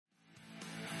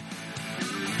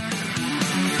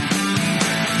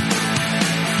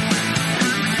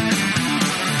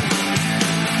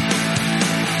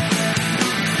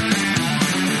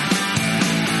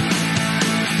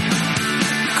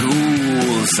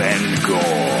and gore,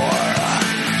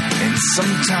 and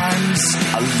sometimes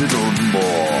a little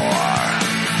more.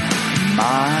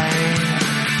 My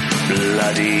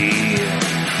Bloody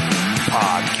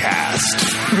Podcast.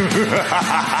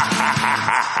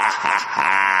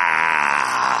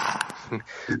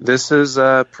 This is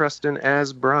Preston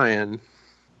as Brian.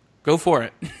 Go for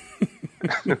it.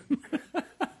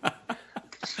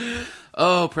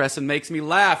 Oh, Preston makes me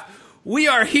laugh. We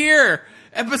are here,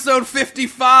 episode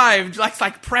 55,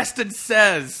 like Preston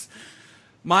says.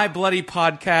 My Bloody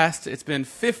Podcast. It's been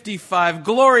 55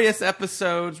 glorious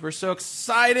episodes. We're so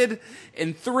excited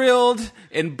and thrilled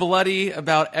and bloody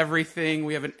about everything.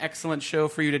 We have an excellent show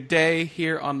for you today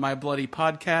here on My Bloody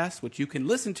Podcast, which you can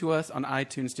listen to us on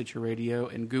iTunes, Stitcher Radio,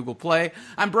 and Google Play.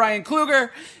 I'm Brian Kluger,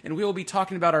 and we will be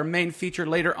talking about our main feature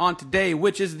later on today,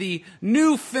 which is the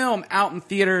new film out in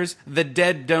theaters, The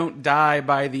Dead Don't Die,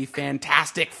 by the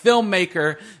fantastic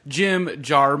filmmaker Jim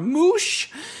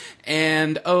Jarmusch.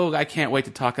 And, I can't wait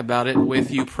to talk about it with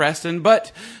you, Preston.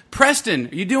 But, Preston,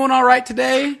 are you doing all right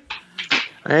today?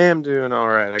 I am doing all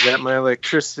right. I got my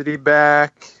electricity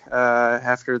back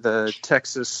after the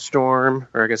Texas storm,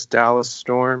 or I guess Dallas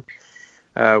storm.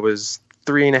 Was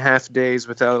 3.5 days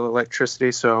without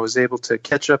electricity, so I was able to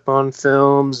catch up on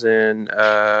films and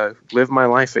live my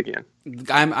life again.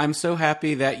 I'm so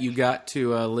happy that you got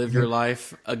to live your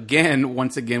life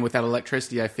once again without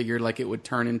electricity. I figured it would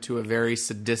turn into a very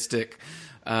sadistic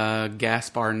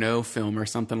Gaspar Noé film or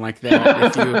something like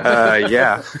that. If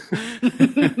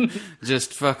you,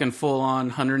 just fucking full on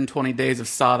 120 days of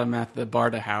Sodom at the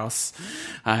Barta house.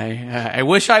 I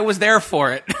wish I was there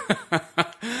for it.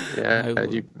 Yeah,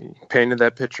 you painted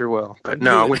that picture well. But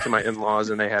no, I went to my in-laws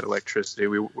and they had electricity.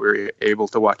 We were able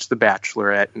to watch The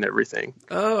Bachelorette and everything.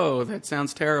 Oh, that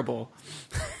sounds terrible.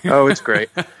 Oh, it's great.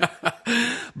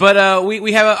 But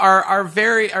we have our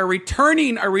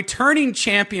returning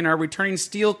champion, our returning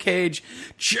Steel Cage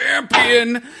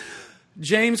champion,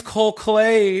 James Cole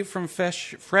Clay from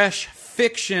Fresh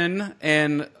Fiction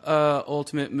and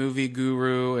ultimate movie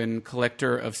guru and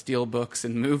collector of steel books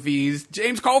and movies,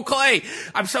 James Cole Clay.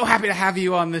 I'm so happy to have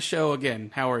you on this show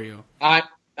again. How are you? I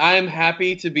am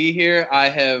happy to be here. I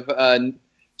have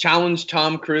challenged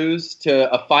Tom Cruise to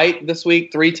a fight this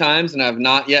week 3 times, and I have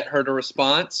not yet heard a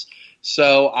response.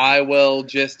 So I will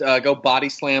just go body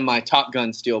slam my Top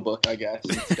Gun steelbook, I guess,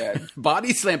 instead.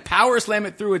 Power slam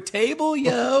it through a table,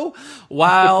 yo,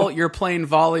 while you're playing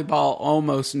volleyball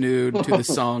almost nude to the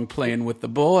song Playing with the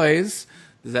Boys.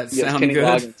 Does that sound Kenny good?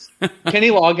 Loggins. Kenny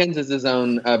Loggins is his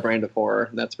own brand of horror,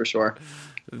 that's for sure.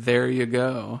 There you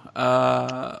go.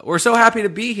 We're so happy to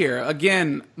be here.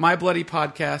 Again, My Bloody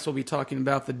Podcast will be talking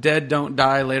about The Dead Don't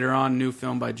Die later on, new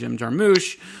film by Jim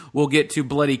Jarmusch. We'll get to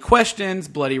bloody questions,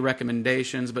 bloody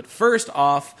recommendations, but first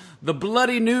off, the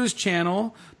Bloody News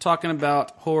Channel, talking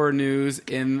about horror news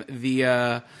in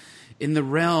the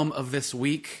realm of this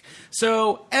week.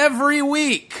 So every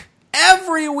week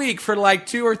for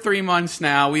 2 or 3 months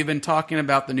now, we've been talking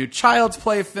about the new Child's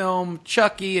Play film,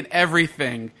 Chucky, and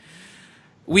everything.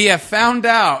 We have found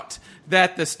out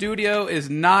that the studio is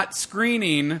not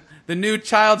screening the new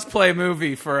Child's Play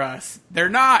movie for us. They're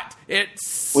not. It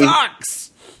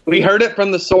sucks. We heard it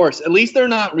from the source. At least they're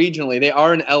not regionally. They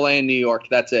are in LA and New York.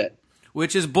 That's it.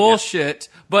 Which is bullshit.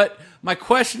 Yeah. But my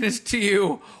question is to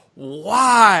you,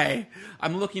 why?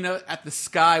 I'm looking at the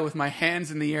sky with my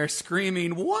hands in the air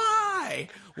screaming, why?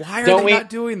 Why are they not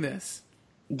doing this?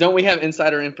 Don't we have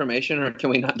insider information, or can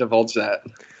we not divulge that?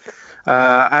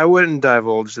 I wouldn't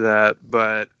divulge that,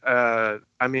 but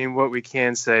what we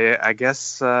can say, I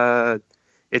guess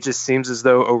it just seems as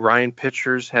though Orion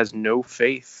Pictures has no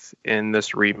faith in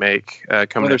this remake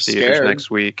coming to theaters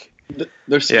next week.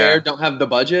 They're scared, don't have the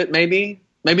budget, maybe?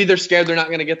 Maybe they're scared they're not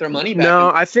going to get their money back.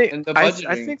 No, I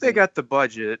think they got the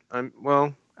budget. I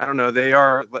don't know. They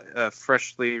are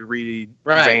freshly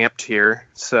revamped here,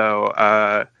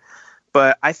 so.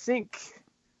 But I think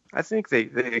they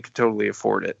could totally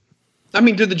afford it.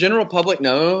 Do the general public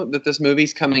know that this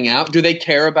movie's coming out? Do they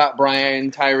care about Brian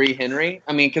Tyree Henry?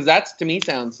 Because that's, to me,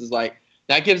 sounds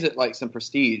that gives it some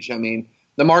prestige.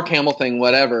 The Mark Hamill thing,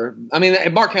 whatever.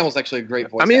 Mark Hamill's actually a great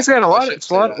voice. He's got a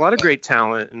lot of great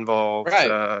talent involved.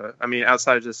 Right.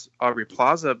 Outside of just Aubrey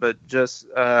Plaza, but just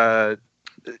the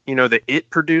It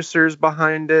producers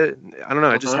behind it. I don't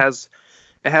know. It just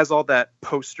has all that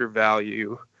poster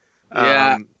value.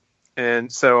 Yeah.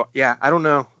 And so, I don't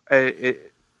know.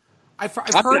 I'm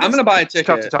going to buy a ticket.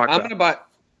 Tough to talk about.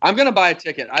 I'm going to buy a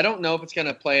ticket. I don't know if it's going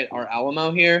to play at our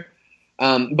Alamo here,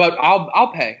 but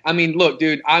I'll pay. Look,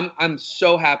 dude, I'm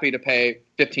so happy to pay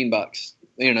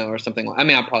 $15, or something. I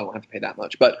probably won't have to pay that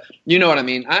much, but you know what I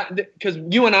mean. Because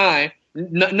you and I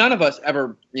none of us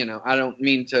ever, I don't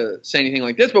mean to say anything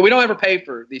like this, but we don't ever pay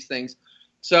for these things.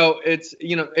 So it's,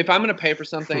 if I'm going to pay for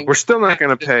something, We're still not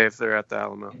going to pay if they're at the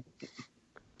Alamo.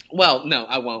 well, no,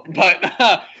 I won't. But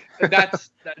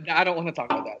I don't want to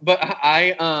talk about that. But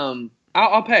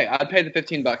I'll pay. I'd pay the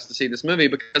 $15 to see this movie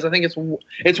because I think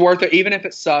it's worth it, even if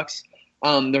it sucks.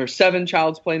 There are 7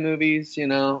 Child's Play movies,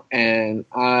 and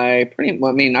I pretty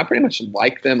much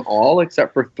like them all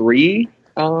except for 3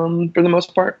 for the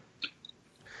most part.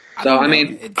 So I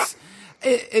mean,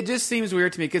 it just seems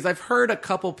weird to me because I've heard a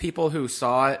couple people who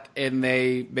saw it and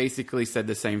they basically said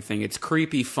the same thing. It's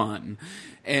creepy fun,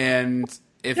 and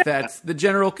if that's the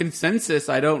general consensus,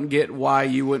 I don't get why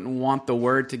you wouldn't want the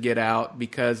word to get out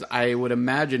because I would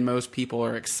imagine most people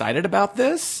are excited about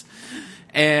this.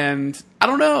 And I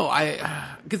don't know,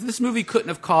 because this movie couldn't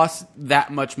have cost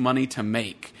that much money to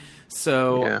make.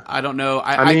 So Yeah. I don't know.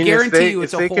 I mean, I guarantee you if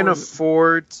it's they a can horror.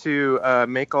 afford to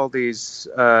make all these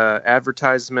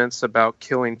advertisements about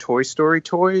killing Toy Story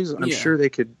toys, I'm Yeah. sure they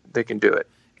can do it.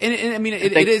 And I mean,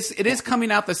 it is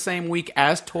coming out the same week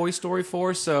as Toy Story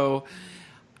 4, so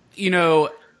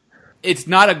it's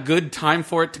not a good time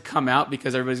for it to come out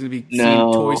because everybody's going to be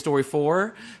seeing Toy Story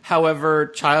 4. However,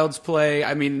 Child's Play,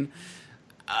 I mean,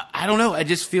 I don't know. It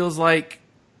just feels like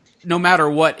no matter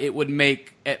what, it would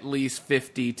make at least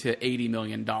 $50 to $80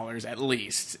 million at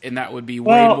least, and that would be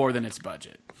way more than its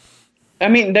budget. I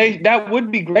mean, that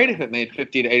would be great if it made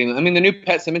 50 to 80 million. I mean, the new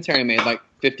Pet Sematary made like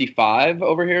 55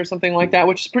 over here or something like that,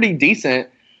 which is pretty decent.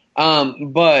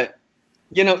 But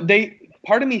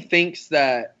part of me thinks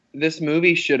that this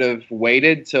movie should have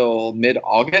waited till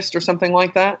mid-August or something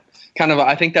like that.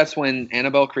 I think that's when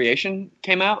Annabelle Creation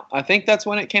came out. I think that's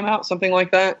when it came out, something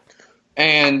like that.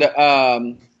 And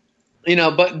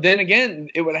but then again,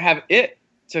 it would have it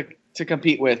to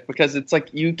compete with because it's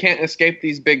like you can't escape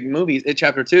these big movies. It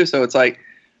Chapter 2, so it's like,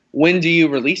 when do you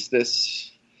release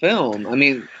this film? I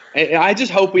mean, I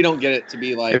just hope we don't get it to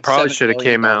be like It probably $7 should have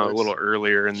came billion. out a little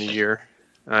earlier in the year.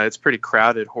 It's pretty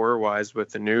crowded horror-wise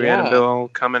with the new Yeah. Annabelle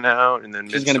coming out, and then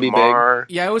She's gonna be Midsommar.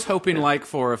 Yeah, I was hoping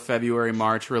for a February,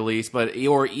 March release,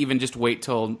 or even just wait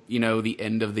till the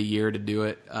end of the year to do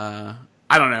it.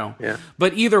 I don't know. Yeah.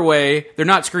 But either way, they're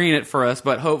not screening it for us,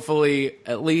 but hopefully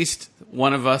at least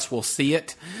one of us will see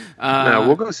it. No,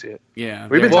 we'll go see it. Yeah.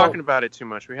 We've been yeah. talking about it too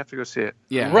much. We have to go see it.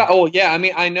 Yeah. Right. Oh, yeah. I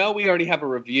mean, I know we already have a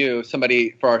review.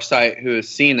 Somebody for our site who has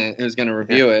seen it, who's going to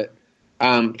review it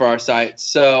for our site.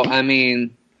 So, I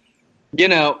mean,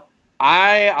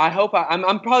 I hope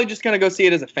I'm probably just going to go see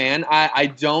it as a fan. I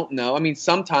don't know. I mean,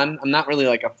 sometimes I'm not really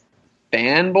like a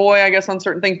fanboy, I guess, on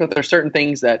certain things, but there's certain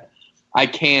things that I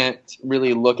can't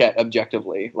really look at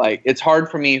objectively. Like, it's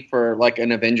hard for me for like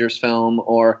an Avengers film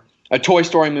or a Toy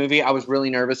Story movie. I was really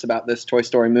nervous about this Toy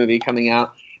Story movie coming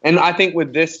out. And I think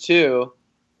with this too,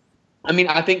 I mean,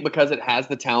 I think because it has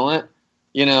the talent,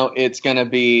 it's going to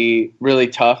be really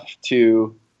tough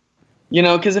to,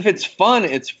 because if it's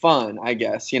fun, I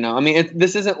guess, I mean,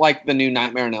 this isn't like the new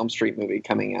Nightmare on Elm Street movie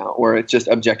coming out where it's just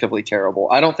objectively terrible.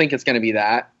 I don't think it's going to be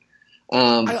that.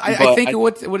 I think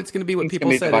what it's going to be, what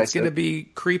people said, divisive. it's going to be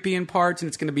creepy in parts and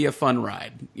it's going to be a fun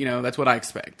ride. That's what I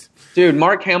expect. Dude,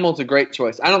 Mark Hamill's a great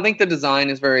choice. I don't think the design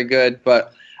is very good,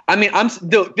 but I mean,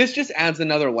 this just adds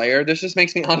another layer. This just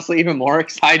makes me honestly even more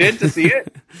excited to see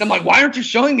it. I'm like, why aren't you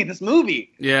showing me this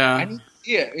movie? Yeah. I need to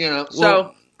see it,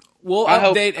 So we'll I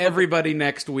hope- update everybody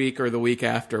next week or the week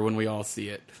after when we all see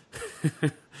it.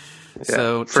 Yeah.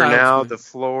 So for Child's now, Play. the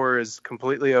floor is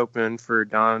completely open for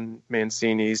Don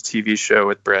Mancini's TV show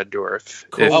with Brad Dourif.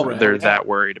 Cool. If Oh, they're yeah. that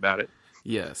worried about it.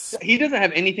 Yes. he doesn't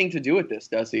have anything to do with this,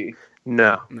 does he?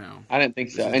 No. No. I didn't think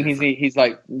so. This is And he's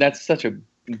like, that's such a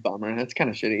bummer. That's kind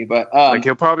of shitty. But Like,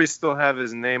 he'll probably still have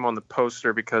his name on the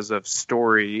poster because of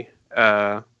story.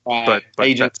 But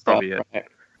agent that's probably stuff, it. right.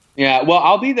 Yeah, well,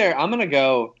 I'll be there. I'm going to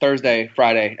go Thursday,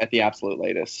 Friday at the absolute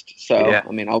latest. So, Yeah.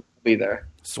 I mean, I'll be there.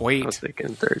 Sweet. I was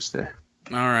thinking Thursday.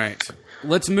 All right.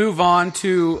 Let's move on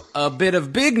to a bit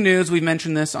of big news. We've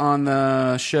mentioned this on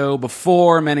the show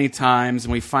before many times,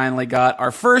 and we finally got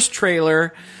our first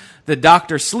trailer, the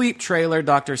Dr. Sleep trailer.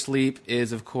 Dr. Sleep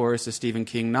is, of course, a Stephen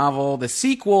King novel, the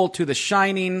sequel to The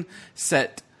Shining,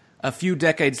 set a few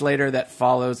decades later that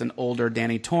follows an older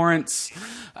Danny Torrance.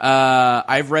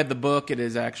 I've read the book. It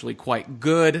is actually quite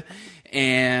good.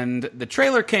 And the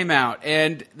trailer came out,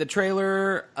 and the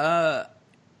trailer...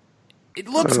 it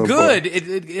looks Oh, good.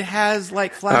 It has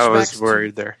like flashbacks. I was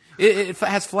worried there. It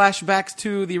has flashbacks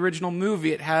to the original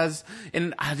movie. It has,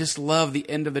 and I just love the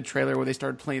end of the trailer where they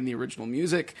started playing the original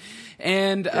music,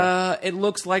 and it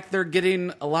looks like they're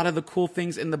getting a lot of the cool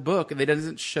things in the book. They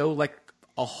doesn't show like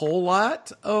a whole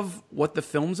lot of what the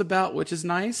film's about, which is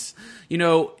nice. You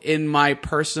know, in my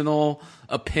personal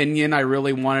opinion, I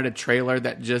really wanted a trailer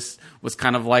that just was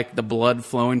kind of like the blood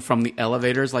flowing from the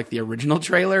elevators, like the original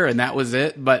trailer, and that was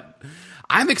it. But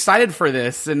I'm excited for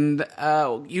this. And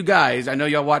you guys, I know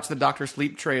y'all watched the Dr.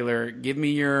 Sleep trailer. Give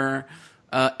me your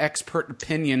expert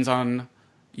opinions on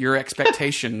your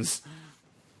expectations.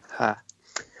 I'm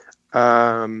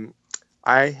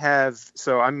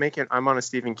on a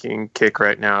Stephen King kick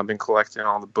right now. I've been collecting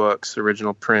all the books,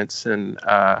 original prints, and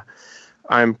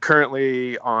I'm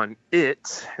currently on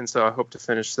It, and so I hope to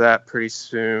finish that pretty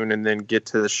soon, and then get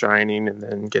to The Shining, and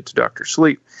then get to Dr.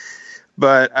 Sleep.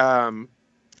 But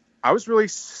I was really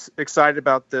excited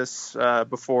about this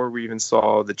before we even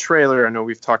saw the trailer. I know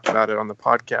we've talked about it on the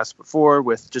podcast before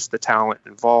with just the talent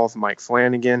involved, Mike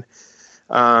Flanagan.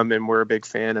 And we're a big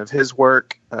fan of his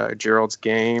work, Gerald's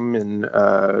Game and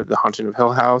The Haunting of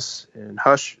Hill House and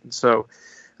Hush. And so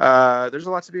there's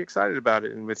a lot to be excited about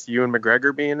it. And with Ewan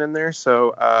McGregor being in there.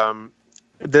 So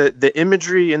the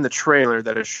imagery in the trailer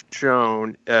that is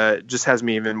shown just has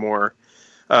me even more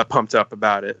pumped up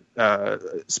about it,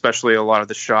 especially a lot of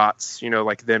the shots, you know,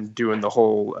 like them doing the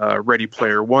whole Ready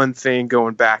Player One thing,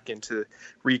 going back into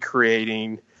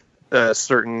recreating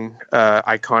certain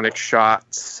iconic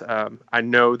shots. I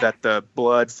know that the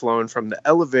blood flowing from the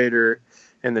elevator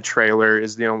in the trailer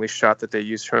is the only shot that they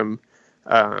used from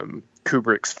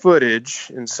Kubrick's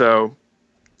footage, and so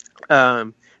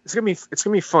it's gonna be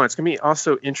fun. It's gonna be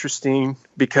also interesting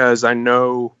because I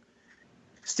know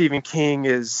Stephen King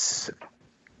is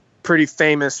pretty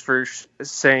famous for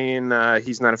saying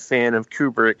he's not a fan of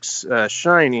Kubrick's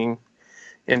Shining,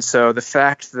 and so the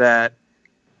fact that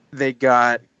they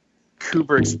got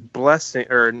Kubrick's blessing,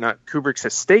 or not Kubrick's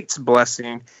estate's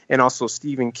blessing, and also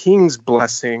Stephen King's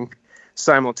blessing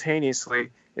simultaneously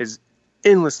is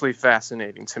endlessly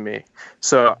fascinating to me.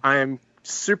 So I am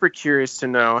super curious to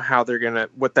know how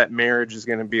what that marriage is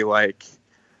gonna be like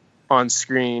on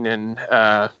screen. And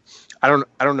I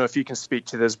don't know if you can speak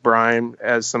to this, Brian,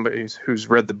 as somebody who's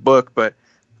read the book, but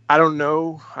I don't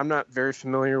know. I'm not very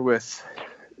familiar with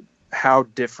how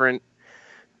different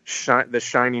the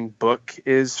Shining book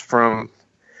is from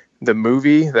the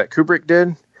movie that Kubrick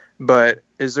did, but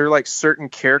is there like certain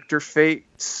character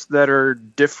fates that are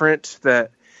different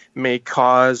that may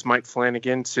cause Mike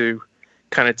Flanagan to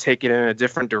kind of take it in a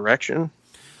different direction?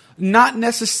 Not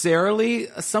necessarily.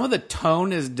 Some of the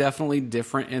tone is definitely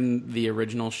different in the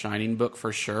original Shining book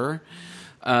for sure,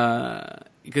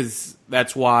 because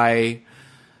that's why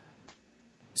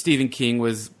Stephen King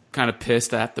was kind of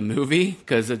pissed at the movie,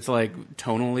 because it's like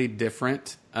tonally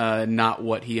different, not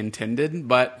what he intended,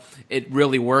 but it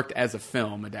really worked as a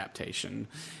film adaptation.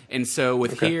 And so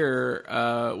with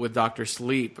with Dr.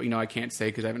 Sleep, you know, I can't say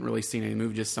because I haven't really seen any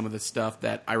movie, just some of the stuff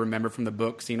that I remember from the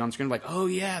book, seeing on screen, like, oh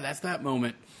yeah, that's that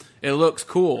moment. It looks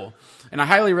cool. And I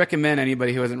highly recommend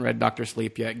anybody who hasn't read Dr.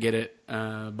 Sleep yet, get it,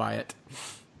 buy it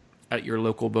at your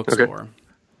local bookstore.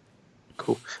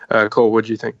 Cool. Cole, what'd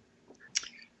you think?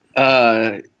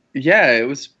 Yeah, it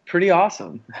was pretty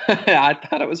awesome. I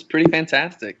thought it was pretty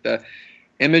fantastic. The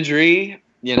imagery,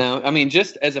 you know, I mean,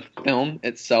 just as a film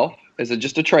itself,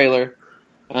 just a trailer,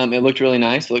 it looked really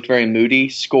nice. It looked very moody.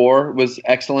 Score was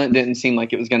excellent. Didn't seem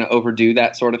like it was going to overdo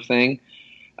that sort of thing.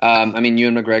 I mean,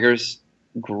 Ewan McGregor's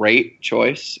great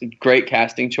choice, great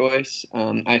casting choice.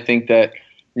 I think that,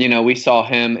 you know, we saw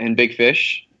him in Big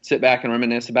Fish sit back and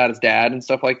reminisce about his dad and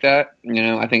stuff like that. You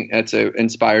know, I think that's an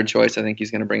inspired choice. I think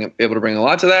he's going to be able to bring a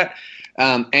lot to that.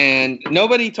 And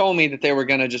nobody told me that they were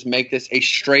going to just make this a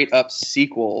straight up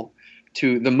sequel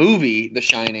to the movie The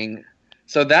Shining.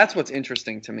 So that's what's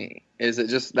interesting to me,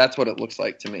 that's what it looks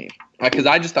like to me. Because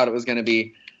I just thought it was going to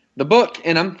be the book,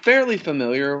 and I'm fairly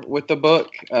familiar with the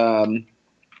book. I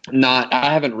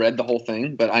haven't read the whole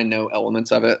thing, but I know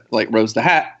elements of it, like Rose the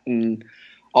Hat and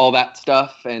all that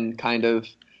stuff, and kind of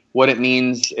what it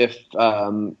means if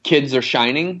kids are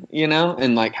shining, you know,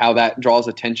 and like how that draws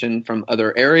attention from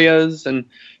other areas, and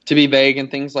to be vague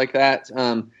and things like that.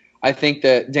 I think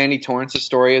that Danny Torrance's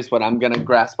story is what I'm going to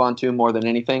grasp onto more than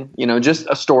anything, you know, just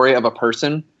a story of a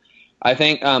person. I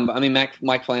think,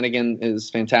 Mike Flanagan is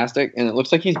fantastic, and it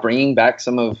looks like he's bringing back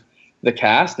some of the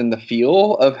cast and the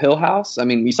feel of Hill House. I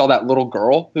mean, we saw that little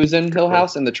girl who's in Hill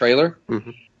House in the trailer. Mm-hmm.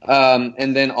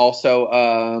 And then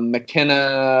also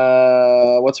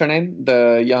McKenna, what's her name?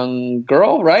 The young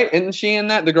girl, right? Isn't she in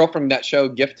that? The girl from that show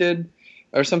Gifted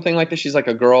or something like this. She's like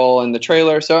a girl in the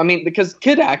trailer. So, I mean, because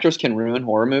kid actors can ruin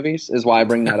horror movies is why I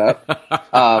bring that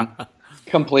up.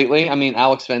 Completely. I mean,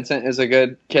 Alex Vincent is a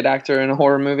good kid actor in a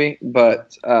horror movie,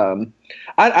 but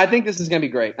I think this is going to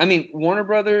be great. I mean, Warner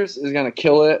Brothers is going to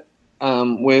kill it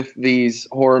with these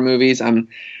horror movies.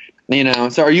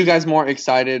 So are you guys more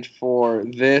excited for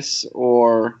this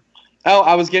or? Oh,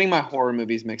 I was getting my horror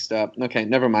movies mixed up. Okay,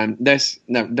 never mind.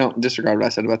 Don't disregard what I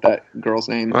said about that girl's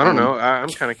name. I don't know. I'm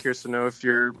kind of curious to know if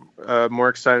you're more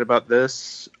excited about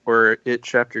this or It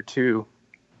Chapter 2.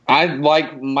 I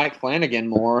like Mike Flanagan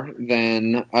more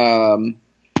than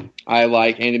I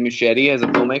like Andy Muschietti as a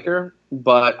filmmaker,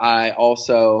 but I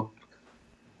also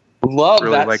love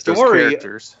really that like story. Those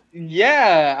characters.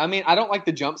 Yeah, I mean, I don't like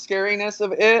the jump scariness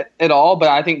of it at all, but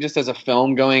I think just as a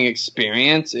film going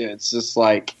experience, it's just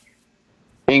like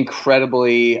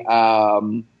incredibly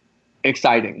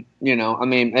exciting. I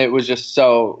mean, it was just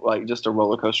so like just a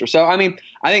roller coaster. So I mean,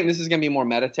 I think this is going to be more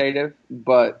meditative,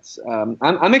 but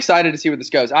I'm excited to see where this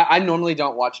goes. I normally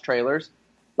don't watch trailers,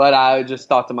 but I just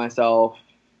thought to myself,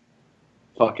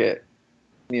 fuck it.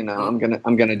 I'm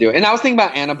gonna do it. And I was thinking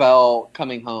about Annabelle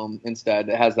Coming Home instead.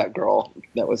 It has that girl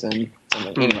that was in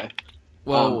anyway.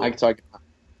 Well, I got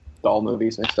doll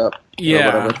movies mixed up.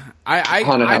 Yeah,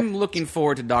 I'm looking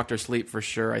forward to Doctor Sleep for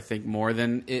sure. I think more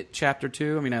than It Chapter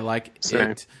 2. I mean, I like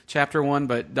It Chapter 1,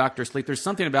 but Doctor Sleep. There's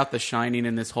something about The Shining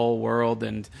in this whole world,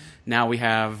 and now we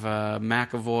have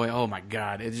McAvoy. Oh my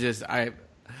God, it's just I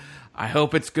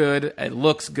hope it's good. It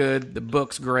looks good. The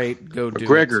book's great. Go do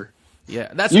McGregor. it. Yeah,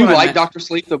 that's you what like Doctor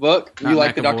Sleep the book. Not you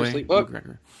like McAvoy, the Doctor Sleep book.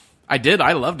 McGregor. I did.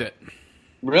 I loved it.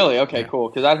 Really? Okay, Yeah. cool.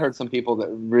 Because I'd heard some people that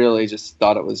really just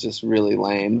thought it was just really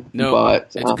lame. No,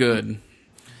 but it's good.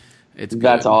 It's good.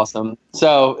 That's awesome.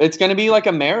 So it's going to be like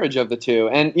a marriage of the two.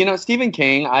 And, Stephen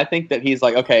King, I think that he's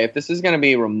like, okay, if this is going to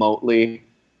be remotely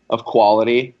of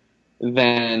quality,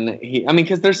 then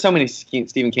because there's so many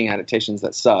Stephen King adaptations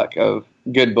that suck of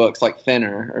good books like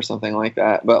Thinner or something like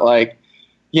that. But like,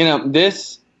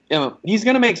 this, he's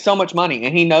going to make so much money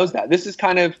and he knows that. This is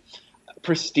kind of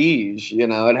prestige,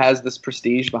 it has this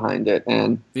prestige behind it.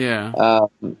 And, yeah.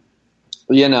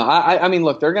 I mean,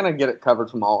 look, they're going to get it covered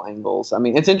from all angles. I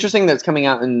mean, it's interesting that it's coming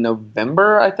out in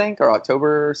November, I think, or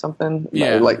October or something.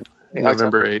 Yeah. Like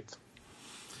November 8th.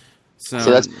 So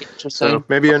that's interesting. So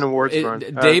maybe an awards run.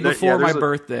 Day before my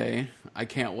birthday. I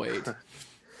can't wait.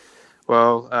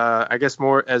 Well, I guess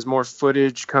as more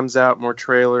footage comes out, more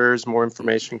trailers, more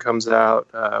information comes out,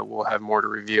 we'll have more to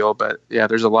reveal. But yeah,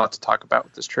 there's a lot to talk about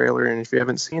with this trailer, and if you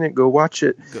haven't seen it, go watch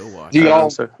it. Go watch. Do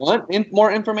y'all want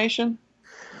more information?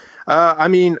 I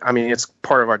mean, it's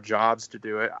part of our jobs to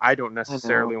do it. I don't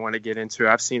necessarily want to get into it.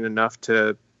 I've seen enough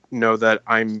to know that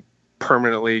I'm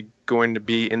permanently going to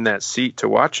be in that seat to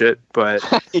watch it. But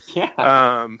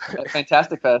yeah,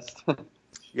 Fantastic Fest.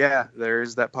 Yeah, there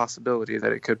is that possibility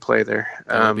that it could play there.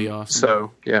 That would be awesome.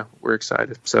 So, yeah, we're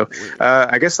excited. So,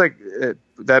 I guess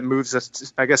that moves us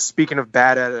to, I guess, speaking of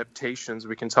bad adaptations,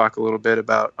 we can talk a little bit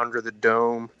about Under the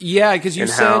Dome. Yeah, because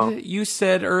you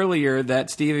said earlier that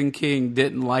Stephen King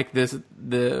didn't like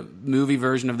the movie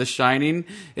version of The Shining.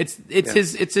 It's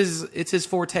his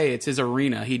forte. It's his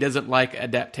arena. He doesn't like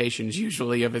adaptations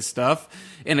usually of his stuff.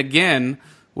 And again,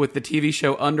 with the TV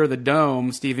show Under the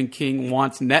Dome, Stephen King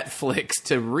wants Netflix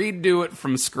to redo it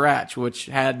from scratch, which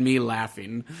had me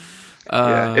laughing.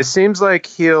 It seems like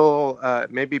he'll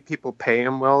maybe people pay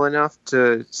him well enough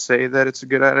to say that it's a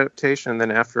good adaptation, and then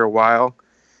after a while,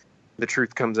 the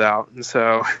truth comes out. And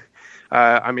so,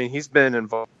 he's been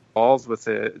involved with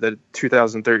the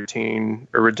 2013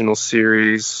 original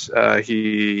series.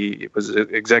 He was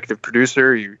an executive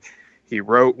producer. He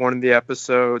wrote one of the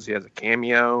episodes. He has a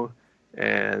cameo.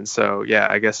 And so, yeah,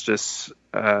 I guess just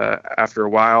after a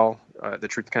while, the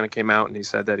truth kind of came out, and he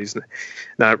said that he's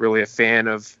not really a fan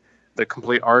of the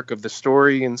complete arc of the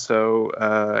story. And so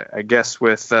I guess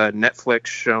with Netflix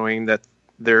showing that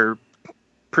they're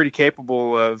pretty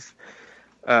capable of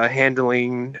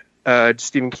handling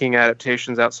Stephen King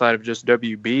adaptations outside of just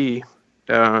WB,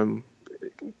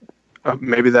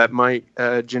 maybe that might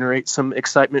generate some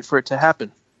excitement for it to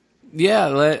happen.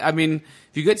 Yeah, I mean,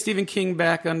 if you get Stephen King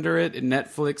back under it and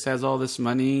Netflix has all this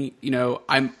money,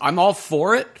 I'm all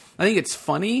for it. I think it's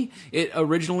funny. It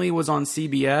originally was on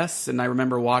CBS, and I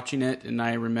remember watching it, and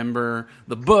I remember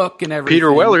the book and everything.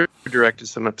 Peter Weller directed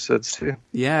some episodes too.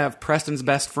 Yeah, Preston's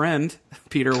best friend,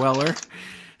 Peter Weller.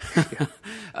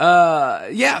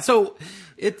 So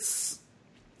it's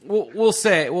we'll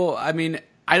say. Well, I mean,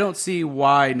 I don't see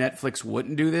why Netflix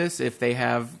wouldn't do this if they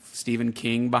have Stephen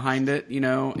King behind it,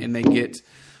 and they get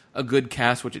a good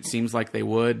cast, which it seems like they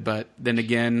would. But then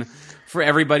again, for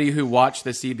everybody who watched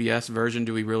the CBS version,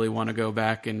 do we really want to go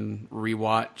back and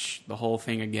rewatch the whole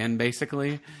thing again,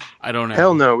 basically? I don't know.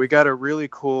 Hell no. We got a really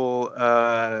cool,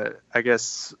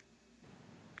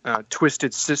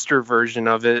 Twisted Sister version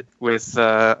of it with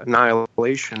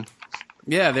Annihilation.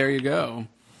 Yeah, there you go.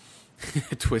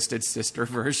 Twisted Sister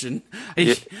version.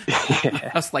 Yeah.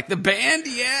 I was like, the band,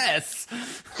 yes.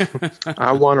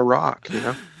 I want to rock, you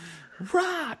know.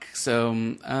 Rock. So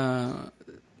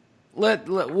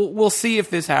we'll see if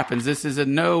this happens. This is a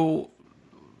no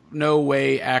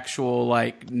way actual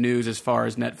like news as far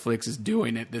as Netflix is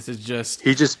doing it. This is just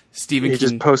Stephen King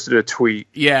just posted a tweet.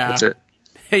 Yeah. That's it.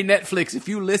 Hey Netflix, if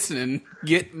you listen,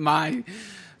 get my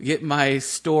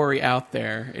story out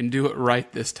there and do it right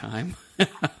this time.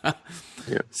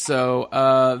 Yeah. So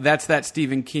that's that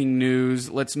Stephen King news.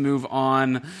 Let's move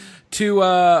on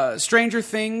to Stranger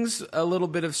Things, a little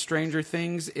bit of Stranger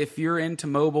Things. If you're into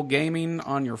mobile gaming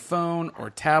on your phone or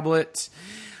tablet,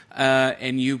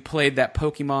 and you played that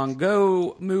Pokemon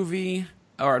Go movie,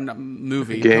 or not,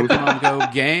 Game. Pokemon Go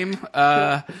game,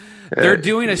 they're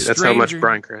doing a Stranger... That's how much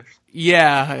Brian crashed.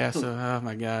 Yeah, so, oh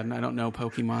my God, I don't know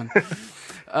Pokemon.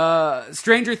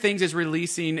 Stranger Things is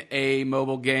releasing a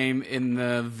mobile game in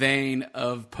the vein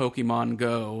of Pokemon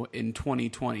Go in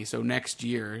 2020, so next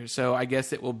year. So I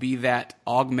guess it will be that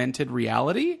augmented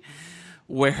reality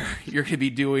where you're going to be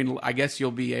doing, I guess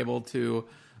you'll be able to,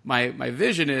 my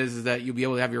vision is that you'll be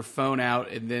able to have your phone out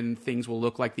and then things will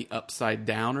look like the upside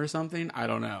down or something. I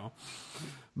don't know.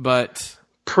 But...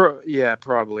 yeah,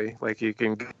 probably. Like you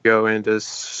can go into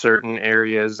certain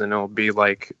areas and it'll be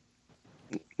like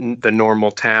the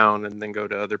normal town, and then go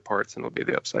to other parts and it'll be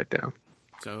the upside down.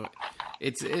 So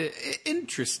it's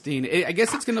interesting. I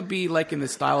guess it's going to be like in the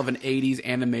style of an 80s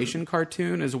animation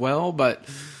cartoon as well, but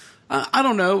I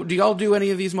don't know. Do y'all do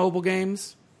any of these mobile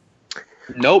games?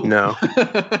 Nope. No.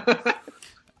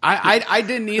 I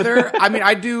didn't either. I mean,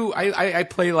 I do. I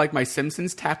play like my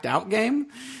Simpsons Tapped Out game.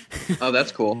 Oh,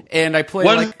 that's cool. And I play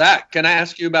What like is that? Can I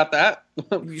ask you about that?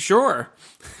 Sure.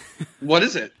 What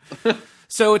is it?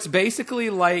 So it's basically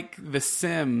like The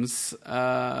Sims,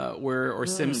 or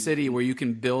SimCity, where you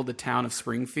can build the town of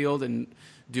Springfield and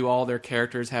do all their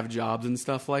characters have jobs and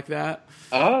stuff like that.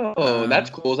 Oh, that's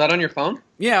cool. Is that on your phone?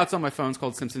 Yeah, it's on my phone. It's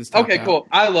called Simpsons Tapped Okay, Out. cool.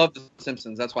 I love The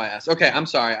Simpsons. That's why I asked. Okay, I'm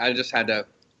sorry. I just had to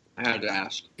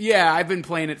ask. Yeah, I've been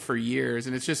playing it for years,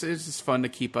 and it's just fun to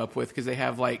keep up with because they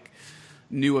have like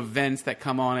new events that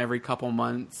come on every couple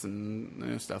months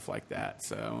and stuff like that.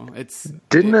 So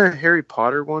Didn't a Harry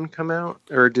Potter one come out,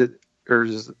 or they did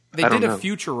a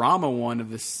Futurama one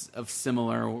of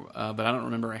similar, but I don't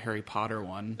remember a Harry Potter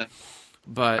one.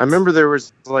 But I remember there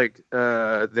was like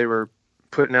they were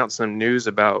putting out some news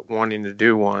about wanting to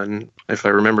do one, if I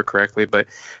remember correctly. But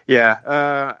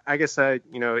yeah, I guess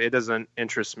it doesn't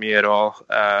interest me at all.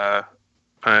 I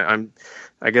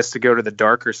guess to go to the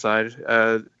darker side,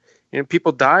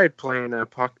 people died playing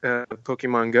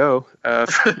Pokemon Go.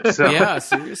 So, yeah,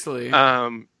 seriously.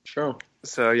 Sure.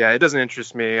 So yeah, it doesn't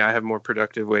interest me. I have more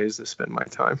productive ways to spend my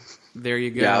time. There you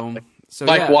go. Yeah. So,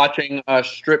 like watching a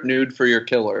strip nude for your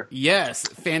killer. Yes,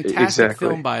 fantastic Exactly.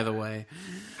 film, by the way.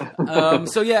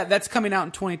 So yeah, that's coming out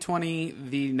in 2020.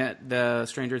 The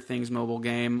Stranger Things mobile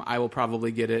game. I will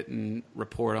probably get it and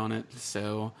report on it.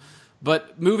 So,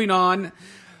 but moving on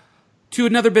to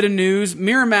another bit of news,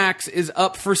 Miramax is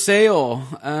up for sale.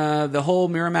 The whole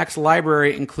Miramax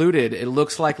library included. It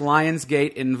looks like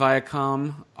Lionsgate and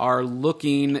Viacom are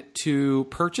looking to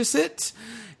purchase it.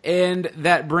 And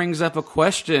that brings up a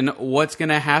question, what's going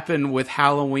to happen with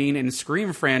Halloween and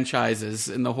Scream franchises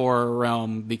in the horror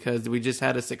realm? Because we just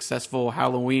had a successful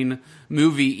Halloween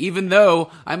movie, even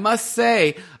though I must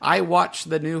say, I watched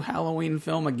the new Halloween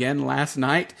film again last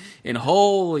night, and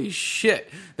holy shit,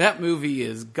 that movie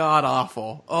is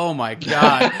god-awful. Oh my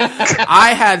God.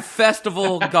 I had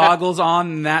festival goggles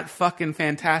on in that fucking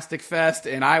Fantastic Fest,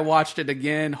 and I watched it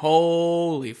again.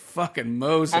 Holy fucking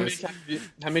Moses. How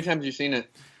many times have you seen it?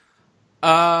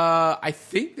 I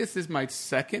think this is my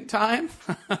second time.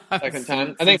 Second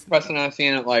time? I think Preston and I have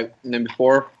seen it like maybe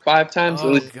 4 or 5 times. Oh,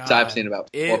 At least God. I've seen it about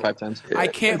 4 or 5 times. I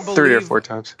can't believe 3 or 4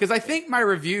 times. because I think my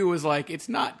review was like it's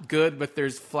not good, but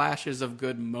there's flashes of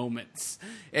good moments.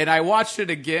 And I watched it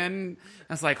again.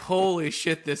 I was like, holy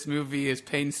shit, this movie is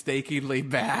painstakingly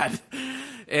bad.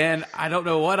 And I don't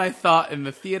know what I thought in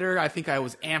the theater. I think I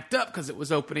was amped up because it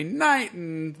was opening night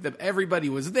and everybody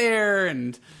was there.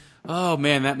 And oh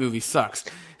man, that movie sucks.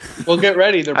 Well, get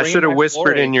ready. I should have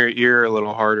whispered in your ear a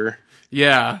little harder.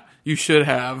 Yeah, you should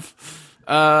have.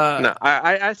 No,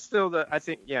 I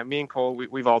think, me and Cole,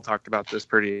 we've all talked about this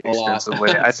pretty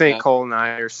extensively. I think Yeah. Cole and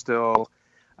I are still,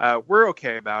 we're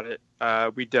okay about it.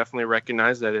 We definitely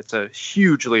recognize that it's a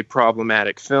hugely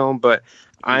problematic film, but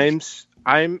I'm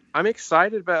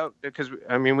excited about, because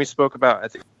we spoke about, I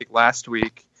think last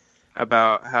week,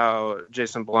 about how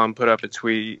Jason Blum put up a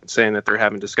tweet saying that they're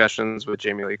having discussions with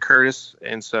Jamie Lee Curtis,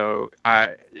 and so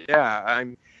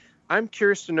I'm I'm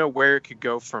curious to know where it could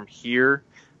go from here.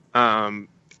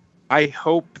 I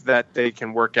hope that they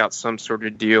can work out some sort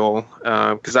of deal,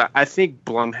 because I think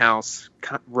Blumhouse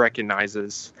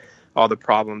recognizes all the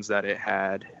problems that it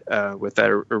had with that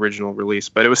original release,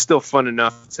 but it was still fun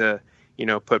enough to,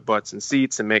 put butts in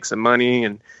seats and make some money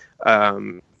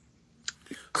and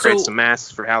create some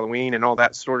masks for Halloween and all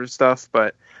that sort of stuff.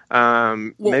 But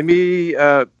maybe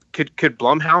could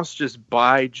Blumhouse just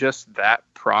buy just that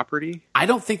property? I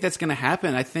don't think that's going to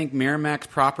happen. I think Miramax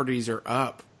properties are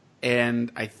up,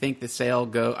 and I think the sale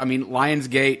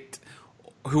Lionsgate,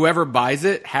 whoever buys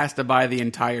it has to buy the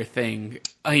entire thing.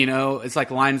 It's like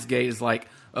Lionsgate is like,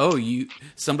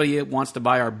 somebody wants to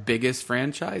buy our biggest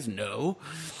franchise? No.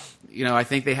 I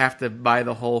think they have to buy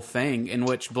the whole thing, in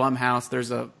which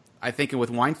Blumhouse, I think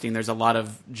with Weinstein, there's a lot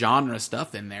of genre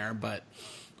stuff in there, but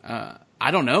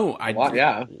I don't know.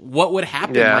 What would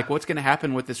happen? Yeah. Like, what's going to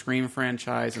happen with the Scream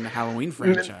franchise and the Halloween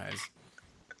franchise?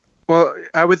 Well,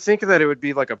 I would think that it would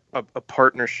be like a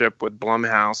partnership with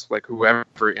Blumhouse, like whoever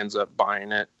ends up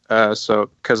buying it.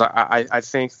 Because I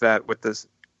think that with this,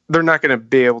 they're not going to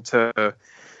be able to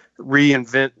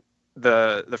reinvent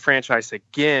the franchise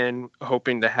again,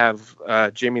 hoping to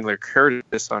have Jamie Lee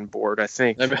Curtis on board. I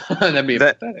think that'd be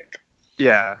pathetic.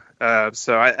 Yeah.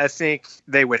 So I think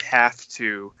they would have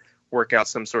to work out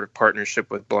some sort of partnership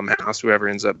with Blumhouse, whoever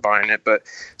ends up buying it. But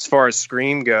as far as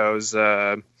Scream goes,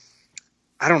 I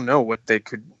don't know what they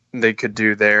could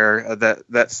do there.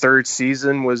 That third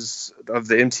season was of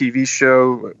the MTV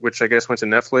show, which I guess went to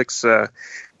Netflix,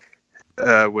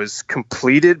 was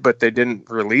completed, but they didn't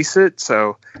release it.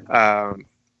 So I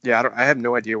have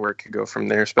no idea where it could go from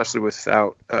there, especially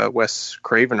without Wes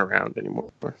Craven around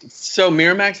anymore. So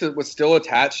Miramax was still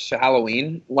attached to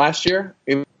Halloween last year,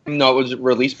 even though it was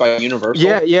released by Universal?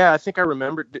 Yeah, I think I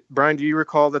remember. Brian, do you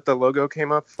recall that the logo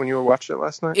came up when you were watching it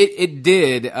last night? It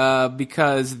did,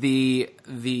 because the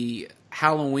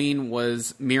Halloween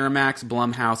was Miramax,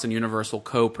 Blumhouse, and Universal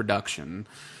co-production.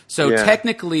 So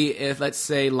technically, if, let's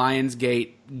say,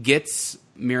 Lionsgate gets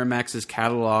Miramax's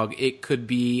catalog, it could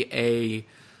be a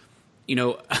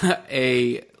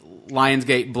Lionsgate,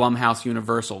 Blumhouse,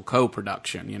 Universal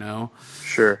co-production,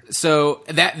 Sure. So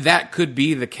that could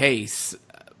be the case.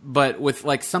 But with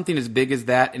like something as big as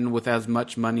that and with as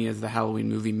much money as the Halloween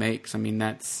movie makes, I mean,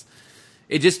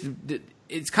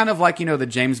 it's kind of like, the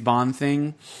James Bond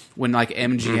thing when like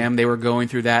MGM, they were going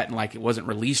through that and like it wasn't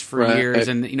released for years.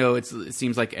 And, it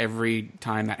seems like every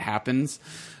time that happens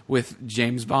with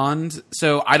James Bond.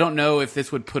 So I don't know if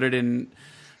this would put it in,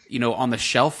 on the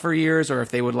shelf for years, or if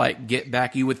they would like get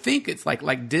back. You would think it's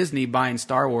like Disney buying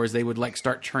Star Wars. They would like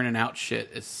start churning out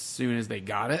shit as soon as they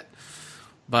got it.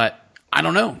 But I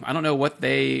don't know. I don't know what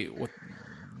they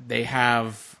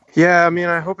have. Yeah, I mean,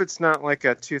 I hope it's not like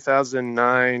a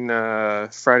 2009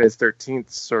 Friday the 13th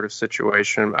sort of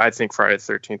situation. I think Friday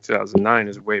the 13th 2009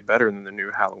 is way better than the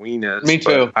new Halloween is. Me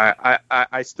too. But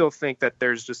I still think that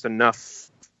there's just enough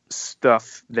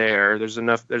stuff there. There's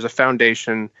a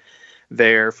foundation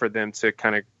there for them to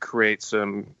kind of create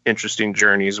some interesting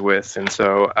journeys with. And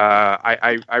so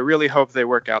I really hope they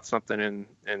work out something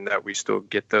and that we still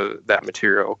get that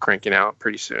material cranking out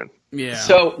pretty soon. Yeah.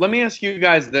 So let me ask you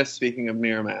guys this, speaking of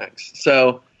Miramax.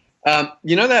 So,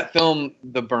 that film,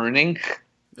 The Burning?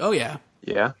 Oh, yeah.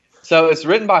 Yeah. So it's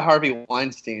written by Harvey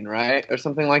Weinstein, right? Or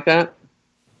something like that?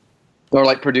 Or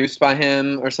like produced by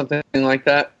him or something like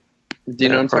that? Do you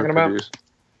know what I'm talking about?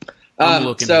 I'm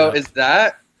looking so it up. Is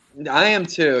that... I am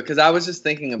too, because I was just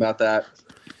thinking about that.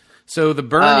 So The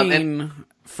Burning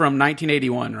from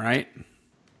 1981, right?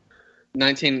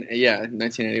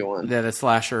 1981. Yeah, the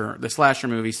slasher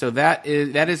movie. So that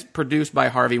is produced by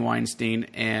Harvey Weinstein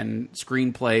and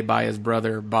screenplay by his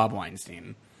brother Bob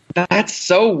Weinstein. That's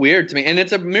so weird to me, and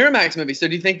it's a Miramax movie. So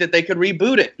do you think that they could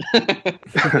reboot it?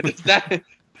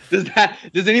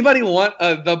 Does anybody want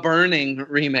The Burning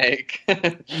remake?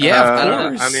 Yeah,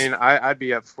 of course. I mean, I'd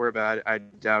be up for it, but I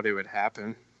doubt it would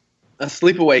happen. A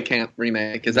Sleepaway Camp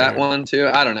remake, is that one too?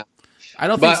 I don't know. I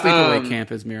don't think Sleepaway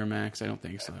Camp is Miramax. I don't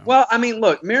think so. Well, I mean,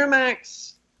 look,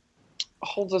 Miramax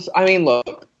holds us. I mean,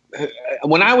 look,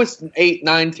 when I was 8,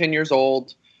 9, 10 years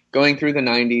old, going through the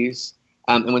 90s,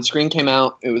 and when Scream came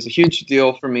out, it was a huge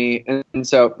deal for me. And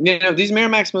so, these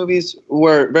Miramax movies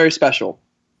were very special.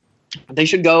 They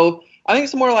should go. I think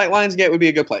somewhere like Lionsgate would be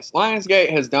a good place. Lionsgate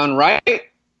has done right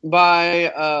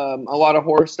by a lot of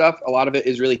horror stuff. A lot of it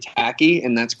is really tacky,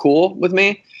 and that's cool with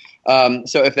me.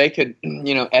 So if they could,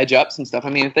 edge up some stuff. I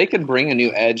mean, if they could bring a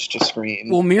new edge to Scream.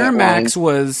 Well, Miramax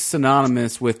was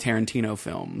synonymous with Tarantino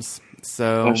films.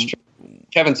 So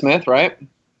Kevin Smith, right?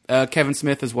 Kevin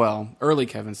Smith as well. Early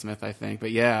Kevin Smith, I think.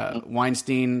 But yeah,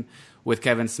 Weinstein with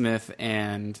Kevin Smith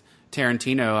and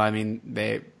Tarantino, I mean,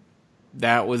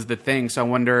 that was the thing. So I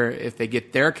wonder if they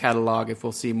get their catalog, if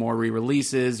we'll see more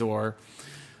re-releases or...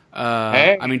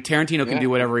 I mean, Tarantino can do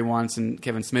whatever he wants and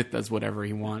Kevin Smith does whatever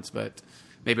he wants, but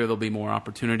maybe there'll be more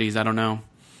opportunities. I don't know.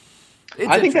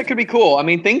 I think that could be cool. I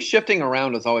mean, things shifting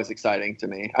around is always exciting to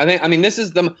me.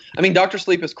 Dr.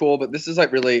 Sleep is cool, but this is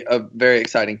like really a very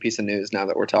exciting piece of news now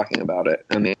that we're talking about it.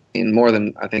 I mean, more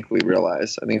than I think we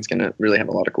realize. I think it's going to really have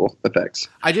a lot of cool effects.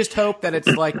 I just hope that it's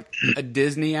like a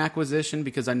Disney acquisition,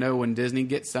 because I know when Disney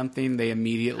gets something, they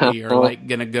immediately are like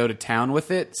going to go to town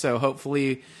with it. So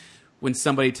hopefully when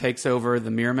somebody takes over the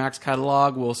Miramax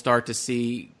catalog, we'll start to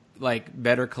see like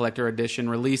better collector edition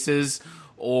releases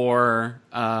or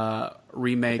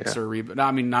remakes or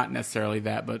not necessarily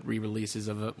that, but re-releases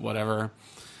of it, whatever.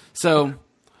 So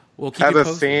we'll keep have you a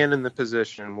posted. fan in the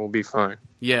position. We'll be fine.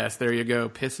 Yes, there you go,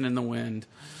 pissing in the wind.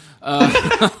 Great.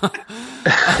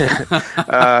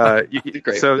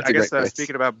 So That's I a guess great place.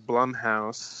 speaking about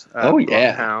Blumhouse,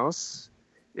 Blumhouse,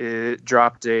 it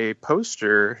dropped a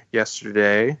poster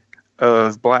yesterday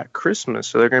of Black Christmas.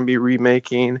 So they're going to be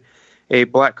remaking a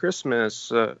Black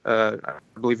Christmas. I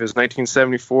believe it was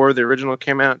 1974. The original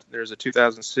came out. There's a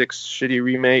 2006 shitty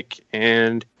remake,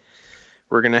 and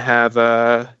we're going to have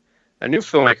a new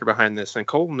filmmaker behind this. And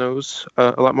Cole knows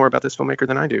a lot more about this filmmaker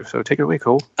than I do. So take it away,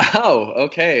 Cole. Oh,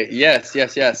 okay. Yes.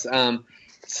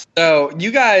 So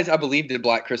you guys, I believe, did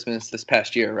Black Christmas this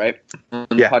past year, right? On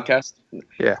the podcast?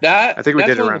 Yeah. I think we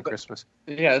did it around Christmas.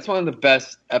 Yeah, that's one of the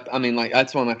best. That's one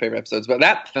of my favorite episodes. But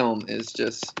that film is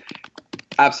just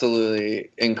absolutely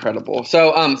incredible.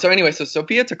 So anyway,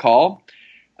 Sophia Takal,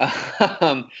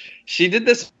 she did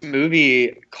this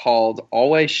movie called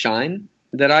Always Shine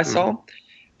that I saw,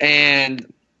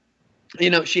 and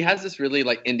she has this really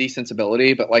like indie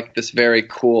sensibility, but like this very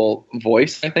cool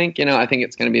voice. I think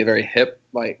it's going to be a very hip,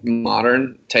 like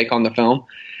modern take on the film.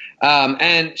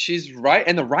 And she's right,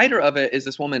 and the writer of it is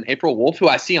this woman, April Wolf, who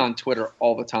I see on Twitter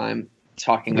all the time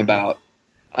talking about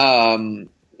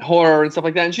horror and stuff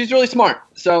like that, and she's really smart.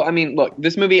 So, I mean, look,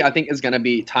 this movie I think is going to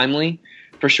be timely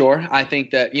for sure. I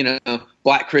think that,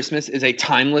 Black Christmas is a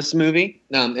timeless movie.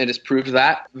 It has proved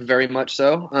that very much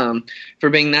so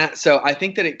for being that. So I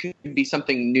think that it could be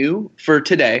something new for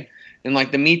today. And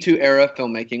like the Me Too era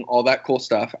filmmaking, all that cool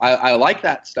stuff. I like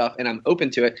that stuff and I'm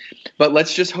open to it. But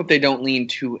let's just hope they don't lean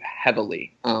too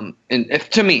heavily. And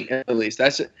to me, at least,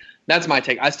 that's my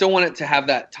take. I still want it to have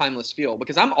that timeless feel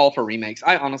because I'm all for remakes.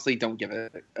 I honestly don't give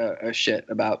a shit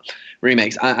about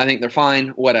remakes. I think they're fine.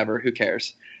 Whatever. Who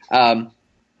cares?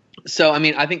 So, I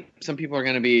mean, I think some people are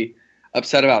going to be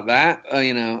upset about that,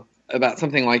 about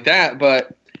something like that.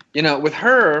 But, with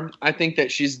her, I think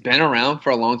that she's been around for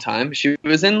a long time. She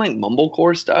was in like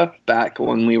mumblecore stuff back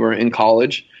when we were in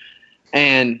college.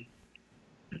 And,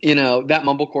 that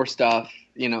mumblecore stuff,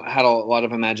 had a lot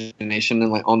of imagination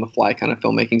and like on the fly kind of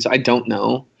filmmaking. So I don't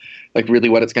know like really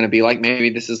what it's going to be like. Maybe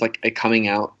this is like a coming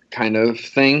out kind of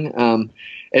thing.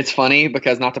 It's funny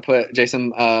because not to put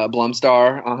Jason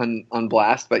Blumstar on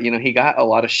blast, but he got a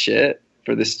lot of shit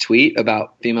for this tweet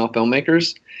about female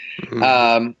filmmakers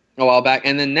a while back,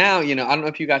 and then now I don't know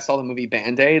if you guys saw the movie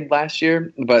Band-Aid last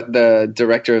year, but the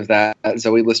director of that,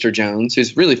 Zoe Lister-Jones,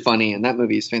 who's really funny, and that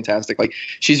movie is fantastic. Like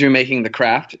she's remaking The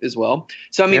Craft as well.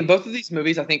 So I mean, both of these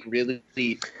movies I think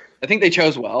they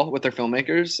chose well with their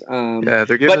filmmakers.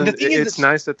 They're giving. It's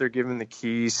nice that they're giving the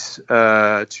keys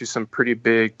to some pretty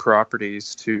big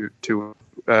properties to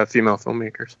female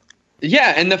filmmakers.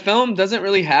 Yeah, and the film doesn't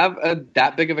really have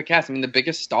that big of a cast. I mean, the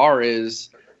biggest star is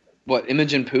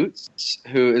Imogen Poots,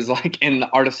 who is like in The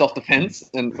Art of Self-Defense,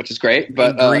 and which is great.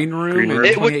 But Green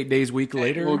Room, 28 Days Week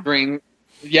Later.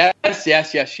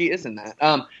 Yes, she is in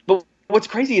that. But what's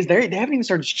crazy is they haven't even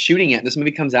started shooting yet. This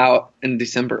movie comes out in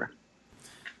December.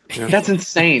 Yeah. That's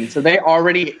insane. So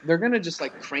they're gonna just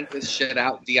like crank this shit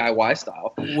out DIY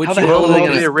style.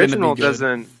 The original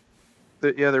doesn't.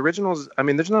 The originals. I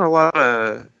mean, there's not a lot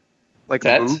of like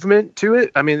movement to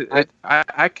it. I mean,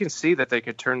 I can see that they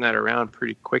could turn that around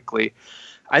pretty quickly.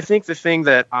 I think the thing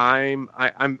that I'm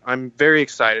very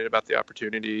excited about the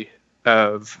opportunity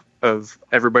of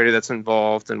everybody that's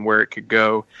involved and where it could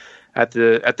go. At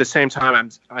the same time,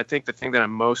 I think the thing that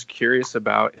I'm most curious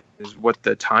about is what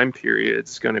the time period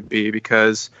is going to be,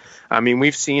 because, I mean,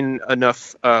 we've seen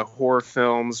enough horror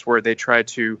films where they try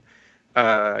to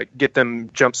get them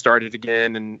jump started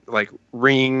again, and like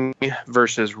Ring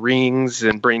versus Rings,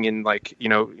 and bring in like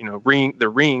Ring. The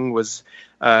Ring was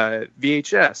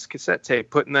VHS cassette tape,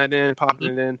 putting that in,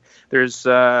 popping it in. There's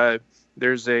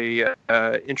there's a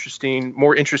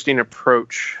more interesting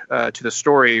approach to the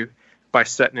story by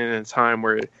setting it in a time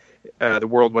where the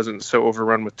world wasn't so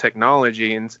overrun with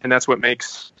technology, and that's what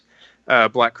makes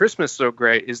Black Christmas so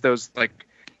great, is those like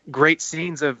great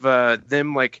scenes of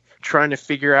them like trying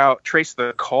to trace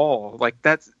the call, like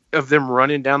that's of them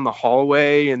running down the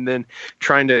hallway and then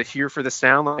trying to hear for the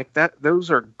sound like that. Those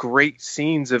are great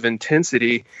scenes of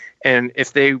intensity, and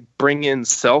if they bring in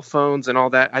cell phones and all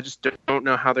that, I just don't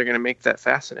know how they're going to make that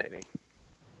fascinating.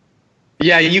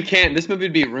 Yeah, you can't. This movie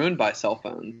would be ruined by cell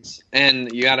phones, and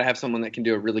you got to have someone that can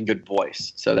do a really good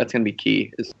voice. So that's going to be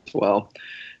key as well,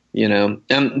 you know.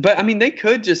 But I mean, they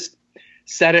could just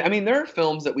set it. I mean, there are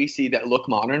films that we see that look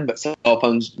modern, but cell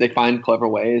phones, they find clever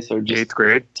ways. Or just Eighth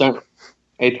grade.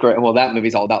 Eighth grade. Well, that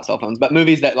movie's all about cell phones, but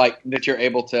movies that you're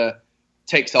able to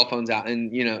take cell phones out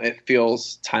and, you know, it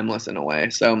feels timeless in a way.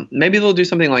 So maybe they'll do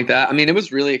something like that. I mean, it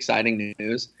was really exciting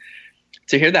news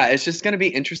to hear that. It's just going to be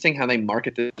interesting how they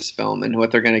market this film and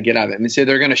what they're going to get out of it. I mean, so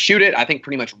they're going to shoot it, I think,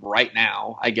 pretty much right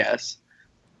now, I guess.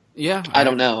 Yeah. I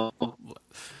don't know.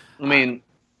 I mean,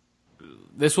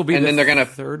 this will be and then they're going to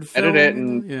third film? edit it.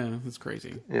 And yeah, that's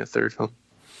crazy. Yeah, third film.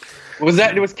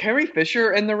 Was Carrie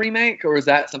Fisher in the remake, or was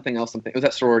that something else? Was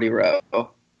that Sorority Row? I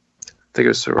think it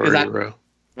was Sorority Row.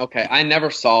 Okay, I never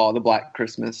saw the Black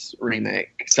Christmas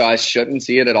remake, so I shouldn't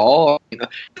see it at all. You know,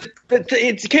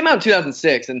 it came out in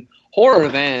 2006, and horror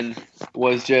then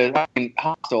was just, I mean,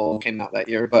 Hostel came out that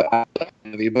year, but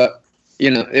you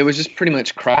know, it was just pretty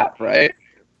much crap, right?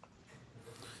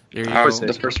 There you I would go. say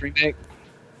The first remake.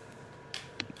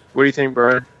 What do you think,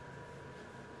 Brian?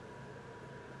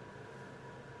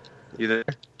 You there?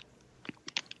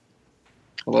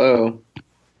 Hello.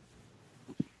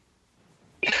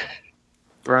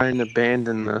 Brian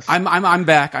abandoned us. I'm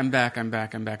back.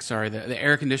 Sorry, the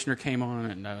air conditioner came on,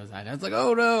 and I was like,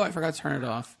 oh no, I forgot to turn it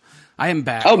off. I am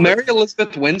back. Oh, Mary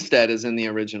Elizabeth Winstead is in the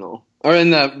original, or in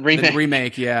the remake. The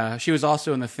remake, yeah, she was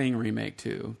also in the Thing remake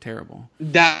too. Terrible.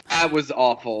 That was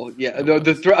awful. Yeah, no,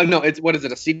 it's what is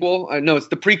it? A sequel? No, it's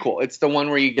the prequel. It's the one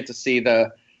where you get to see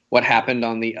what happened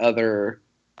on the other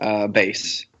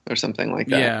base or something like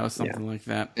that. Yeah, it was something like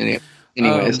that.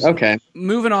 Anyways, okay.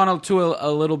 Moving on to a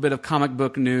little bit of comic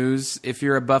book news. If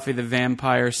you're a Buffy the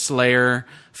Vampire Slayer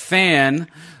fan,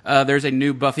 there's a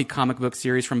new Buffy comic book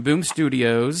series from Boom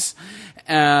Studios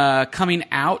coming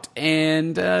out.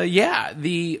 And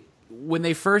when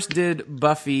they first did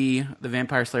Buffy the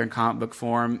Vampire Slayer in comic book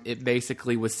form, it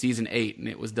basically was season 8, and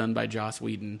it was done by Joss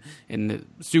Whedon, and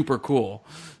super cool.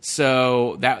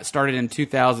 So that started in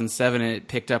 2007, and it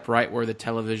picked up right where the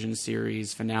television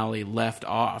series finale left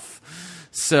off.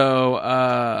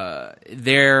 So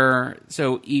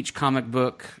each comic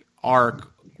book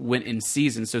arc went in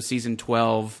seasons. So season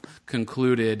 12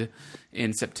 concluded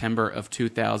in September of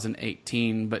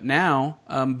 2018. But now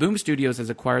Boom Studios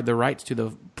has acquired the rights to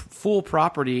the full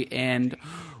property and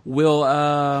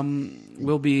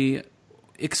will be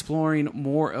exploring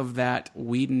more of that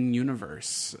Whedon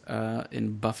universe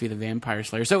in Buffy the Vampire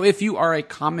Slayer. So if you are a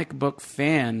comic book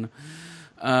fan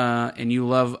and you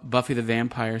love Buffy the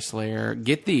Vampire Slayer,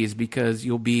 get these, because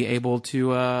you'll be able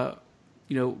to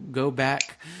go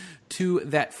back to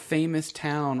that famous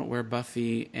town where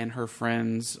Buffy and her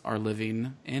friends are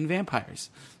living and vampires.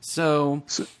 So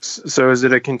is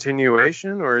it a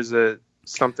continuation, or is it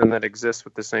something that exists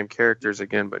with the same characters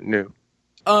again but new?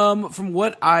 From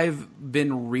what I've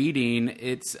been reading,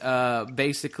 it's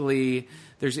basically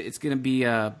it's going to be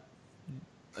a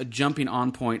jumping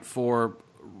on point for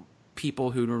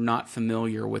people who are not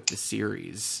familiar with the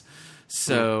series.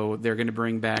 So they're going to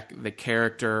bring back the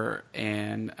character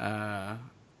and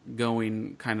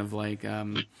going kind of like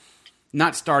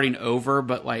not starting over,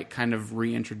 but like kind of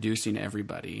reintroducing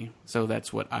everybody. So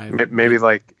that's what maybe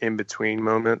like in between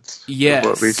moments. Yes, of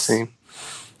what we've seen.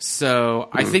 So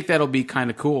I think that'll be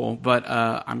kind of cool, but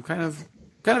I'm kind of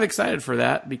excited for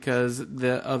that because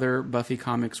the other Buffy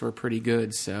comics were pretty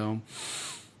good. So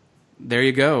there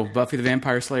you go, Buffy the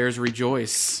Vampire Slayers,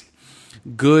 rejoice!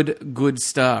 Good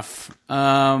stuff.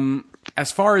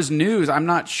 As far as news, I'm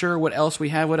not sure what else we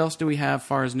have. What else do we have as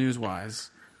far as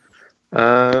news-wise?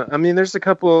 I mean, there's a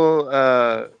couple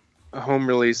home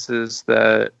releases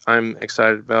that I'm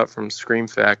excited about from Scream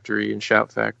Factory and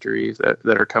Shout Factory that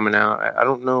are coming out. I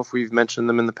don't know if we've mentioned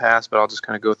them in the past, but I'll just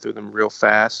kind of go through them real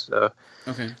fast.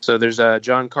 Okay. So there's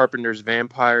John Carpenter's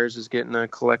Vampires is getting a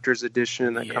collector's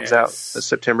edition that comes out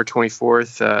September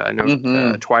 24th. I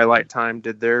know Twilight Time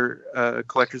did their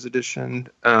collector's edition,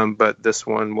 but this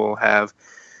one will have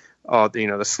the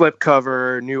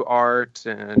slipcover, new art,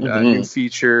 and new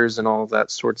features, and all of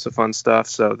that sorts of fun stuff.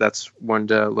 So that's one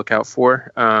to look out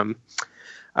for.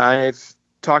 I've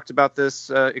talked about this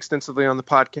extensively on the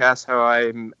podcast, how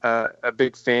I'm a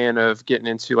big fan of getting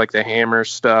into like the Hammer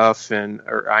stuff,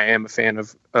 or I am a fan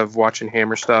of watching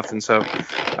Hammer stuff. And so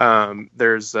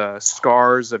there's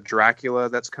Scars of Dracula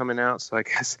that's coming out. So I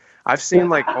guess I've seen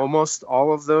like almost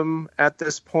all of them at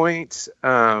this point,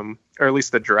 or at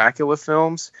least the Dracula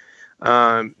films.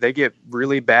 They get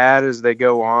really bad as they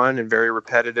go on and very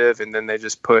repetitive. And then they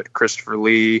just put Christopher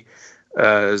Lee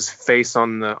his face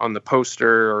on the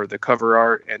poster or the cover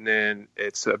art, and then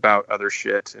it's about other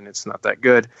shit, and it's not that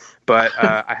good. But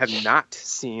I have not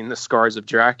seen the Scars of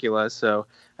Dracula, so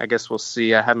I guess we'll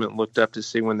see. I haven't looked up to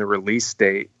see when the release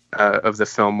date of the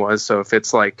film was. So if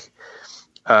it's like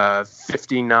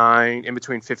 59, in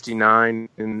between 59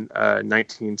 and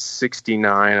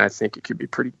 1969, I think it could be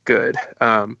pretty good.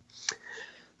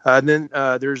 And then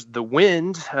there's The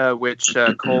Wind, which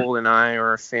Cole and I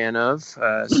are a fan of. So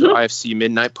IFC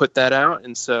Midnight put that out,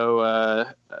 and so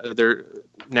they're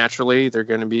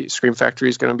going to be Scream Factory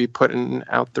is going to be putting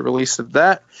out the release of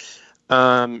that,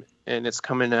 and it's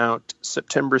coming out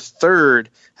September 3rd.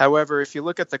 However, if you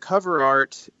look at the cover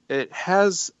art, it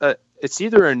has it's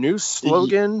either a new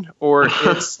slogan or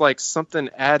it's like something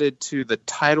added to the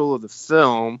title of the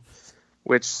film,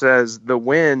 which says The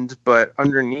Wind, but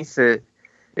underneath it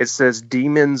says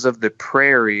Demons of the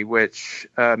Prairie, which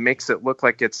makes it look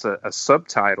like it's a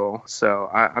subtitle. So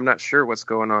I'm not sure what's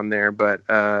going on there, but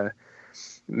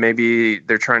maybe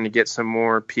they're trying to get some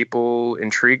more people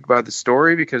intrigued by the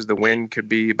story, because The Wind could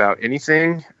be about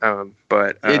anything.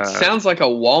 But it sounds like a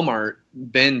Walmart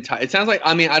bin. It sounds like,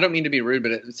 I mean, I don't mean to be rude,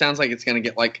 but it sounds like it's going to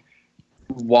get like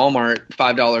Walmart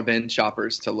 $5 bin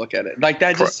shoppers to look at it. Like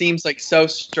that just seems like so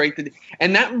straight to.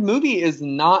 And that movie is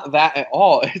not that at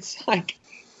all. It's like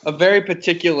a very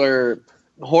particular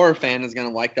horror fan is going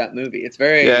to like that movie. It's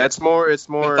very it's more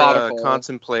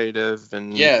contemplative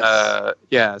and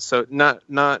so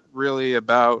not really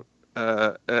about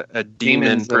a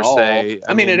demon per se.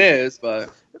 I mean it is, but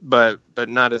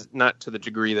not to the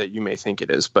degree that you may think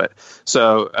it is. But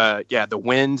so The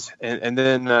Wind, and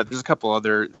then there's a couple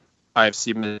other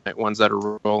IFC Midnight ones that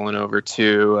are rolling over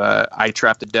to I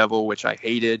Trapped the Devil, which I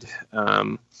hated.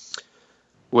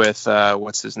 With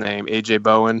what's his name, AJ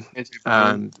Bowen.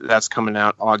 That's coming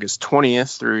out August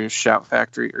 20th through Shout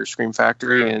Factory or Scream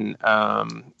Factory, and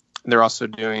they're also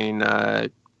doing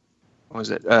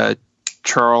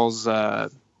Charles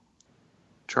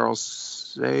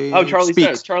Say? Oh, Charlie Speaks.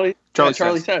 Says. Charlie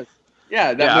Says.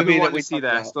 Yeah, that movie that we see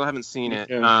that. I still haven't seen it.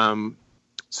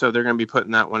 So they're going to be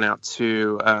putting that one out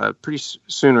too, pretty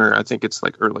sooner. I think it's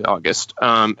like early August.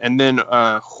 And then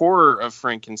Horror of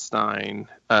Frankenstein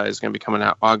is going to be coming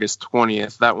out August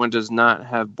 20th. That one does not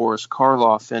have Boris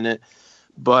Karloff in it,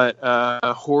 but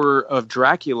Horror of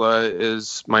Dracula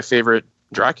is my favorite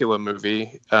Dracula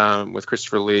movie with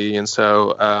Christopher Lee. And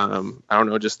so I don't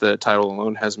know, just the title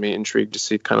alone has me intrigued to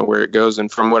see kind of where it goes. And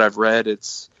from what I've read,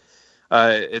 it's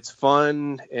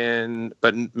fun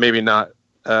but maybe not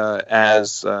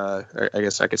as I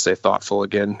guess I could say thoughtful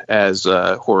again as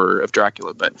Horror of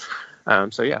Dracula, but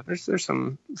there's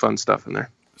some fun stuff in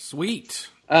there. Sweet.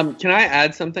 Can I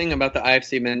add something about the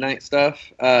IFC Midnight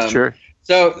stuff? Sure.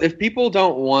 So if people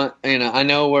don't want, I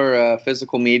know we're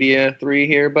physical media 3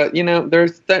 here, but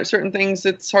there's certain things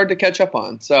it's hard to catch up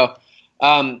on. So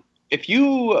if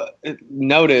you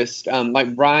noticed,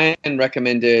 like Brian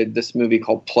recommended this movie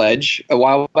called Pledge a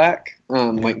while back,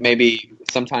 like maybe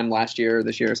sometime last year or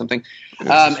this year or something.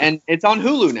 And it's on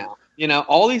Hulu now.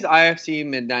 All these IFC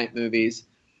Midnight movies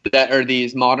that are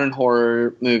these modern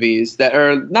horror movies that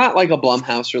are not like a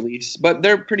Blumhouse release, but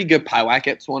they're pretty good.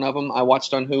 Pyewacket's one of them I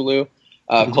watched on Hulu.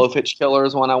 Clofitch Killer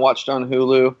is one I watched on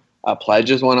Hulu.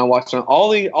 Pledge is one I watched on.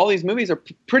 All these movies are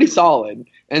pretty solid,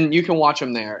 and you can watch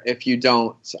them there if you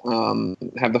don't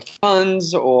have the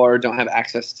funds or don't have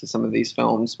access to some of these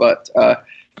films. But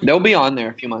they'll be on there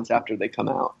a few months after they come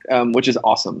out, which is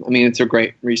awesome. I mean, it's a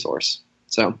great resource.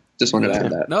 So just wanted to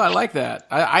add that. No, I like that.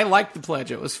 I liked The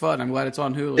Pledge. It was fun. I'm glad it's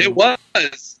on Hulu.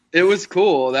 It was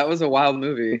cool. That was a wild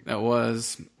movie. That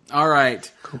was. All right.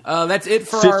 That's it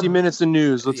for 50 minutes of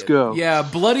news. Let's go. Yeah,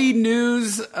 bloody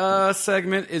news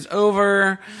segment is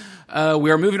over.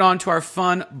 We are moving on to our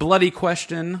fun bloody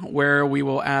question, where we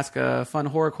will ask a fun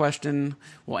horror question.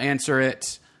 We'll answer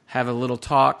it, have a little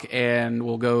talk, and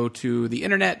we'll go to the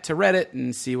internet, to Reddit,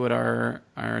 and see what our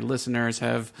listeners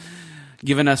have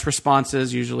given us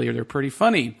responses. Usually they're pretty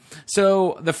funny.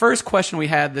 So the first question we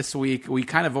had this week, we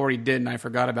kind of already did, and I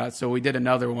forgot about, so we did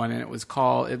another one, and it was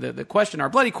called, the question, our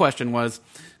bloody question was,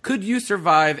 could you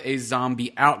survive a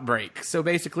zombie outbreak? So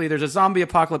basically there's a zombie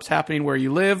apocalypse happening where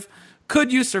you live.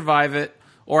 Could you survive it,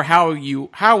 or how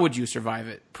would you survive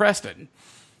it? Preston?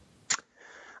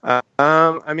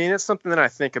 I mean, it's something that I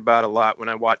think about a lot when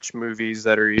I watch movies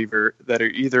that are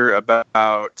either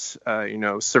about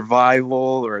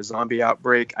survival or a zombie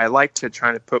outbreak. I like to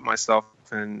try to put myself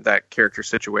in that character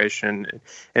situation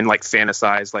and like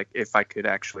fantasize like if I could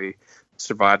actually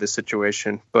survive the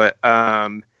situation. But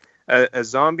a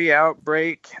zombie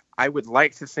outbreak, I would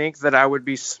like to think that I would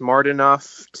be smart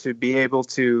enough to be able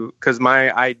to, because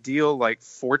my ideal like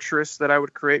fortress that I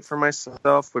would create for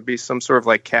myself would be some sort of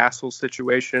like castle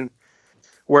situation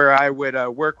where I would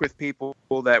work with people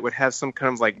that would have some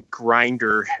kind of like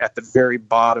grinder at the very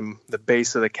bottom, the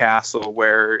base of the castle,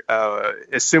 where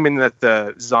assuming that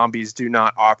the zombies do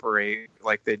not operate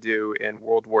like they do in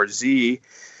World War Z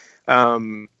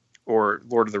or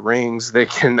Lord of the Rings, they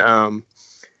can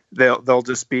they'll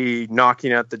just be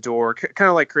knocking at the door, kind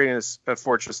of like creating a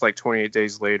fortress like 28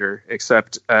 Days Later,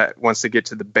 except once they get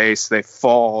to the base, they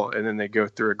fall and then they go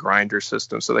through a grinder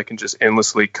system so they can just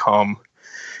endlessly come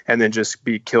and then just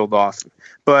be killed off.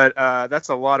 But that's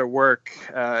a lot of work.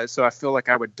 So I feel like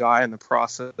I would die in the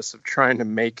process of trying to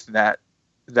make that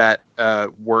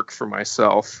work for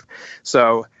myself.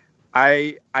 So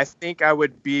I think I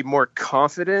would be more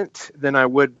confident than I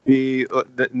would be,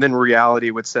 then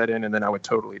reality would set in and then I would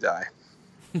totally die.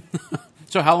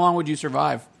 So how long would you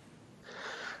survive?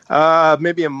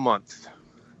 Maybe a month.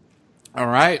 All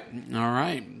right.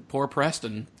 Poor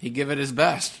Preston. He give it his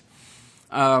best.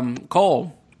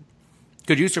 Cole,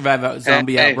 could you survive a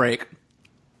zombie outbreak?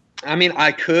 I mean,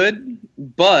 I could,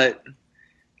 but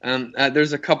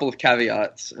there's a couple of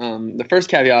caveats. The first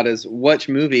caveat is, which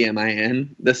movie am I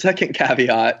in? The second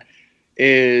caveat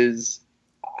is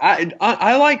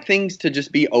I like things to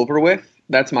just be over with.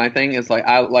 That's my thing. Is like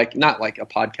I like not like a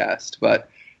podcast, but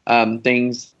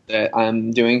things that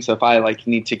I'm doing. So if I like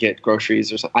need to get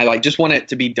groceries or something, I like just want it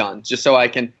to be done, just so I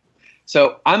can.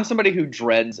 So I'm somebody who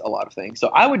dreads a lot of things. So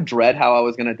I would dread how I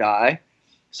was going to die.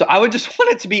 So I would just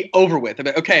want it to be over with.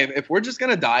 Okay, if we're just going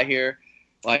to die here,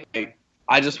 like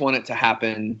I just want it to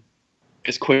happen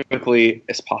as quickly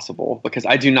as possible because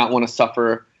I do not want to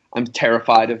suffer. I'm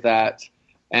terrified of that.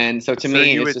 And so to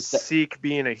me, you it's would just seek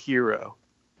being a hero.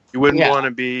 You wouldn't want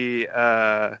to be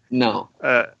a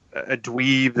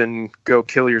dweeb and go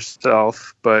kill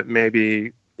yourself, but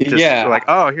maybe just like,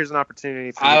 oh, here's an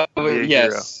opportunity for you to be a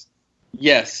hero.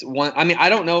 Yes. I mean, I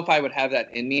don't know if I would have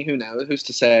that in me. Who knows? Who's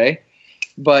to say?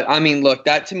 But I mean, look,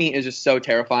 that to me is just so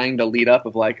terrifying. The lead up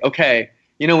of like, okay,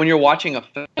 when you're watching a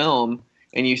film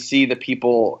and you see the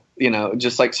people,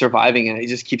 just like surviving and it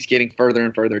just keeps getting further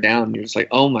and further down. And you're just like,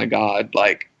 oh my God.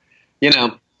 Like,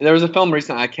 there was a film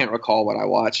recently, I can't recall what I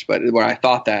watched, but where I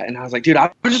thought that. And I was like, dude,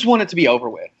 I just want it to be over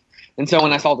with. And so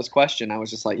when I saw this question, I was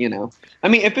just like, I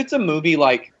mean, if it's a movie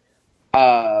like,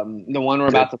 the one we're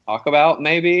about to talk about,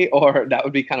 maybe, or that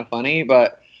would be kind of funny.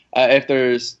 But if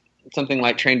there's something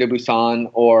like Train to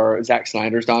Busan or Zack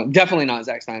Snyder's Dawn, definitely not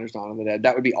Zack Snyder's Dawn of the Dead.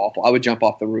 That would be awful. I would jump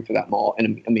off the roof of that mall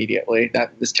and immediately.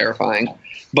 That is terrifying.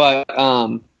 But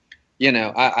I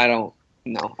don't.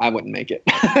 No, I wouldn't make it.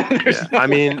 I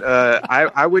mean,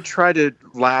 I would try to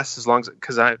last as long as,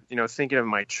 because thinking of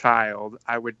my child,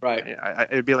 I would,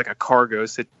 it'd be like a Cargo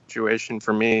situation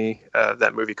for me,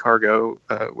 that movie Cargo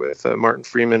with Martin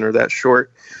Freeman, or that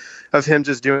short of him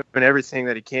just doing everything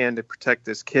that he can to protect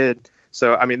this kid.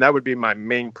 So, I mean, that would be my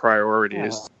main priority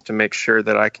is to make sure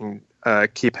that I can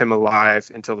keep him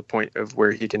alive until the point of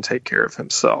where he can take care of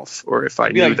himself, or if I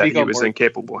knew that he was in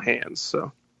capable hands.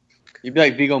 So. You'd be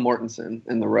like Viggo Mortensen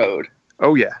in The Road.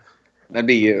 Oh, yeah. That'd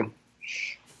be you.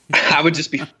 I would just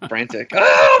be frantic.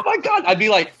 Oh, my God. I'd be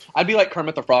like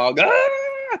Kermit the Frog.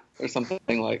 Or something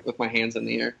like with my hands in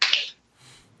the air.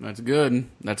 That's good.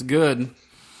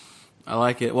 I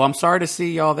like it. Well, I'm sorry to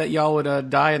see y'all would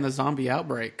die in the zombie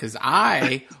outbreak, because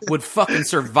I would fucking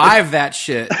survive that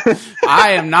shit.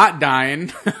 I am not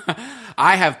dying.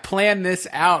 I have planned this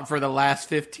out for the last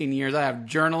 15 years. I have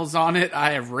journals on it.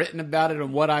 I have written about it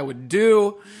and what I would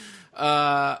do.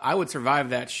 I would survive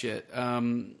that shit.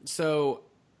 So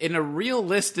in a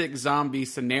realistic zombie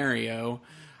scenario,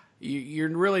 you're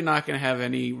really not going to have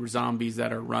any zombies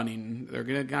that are running. They're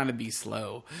going to kind of be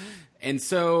slow. And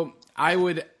so I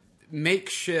would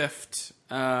makeshift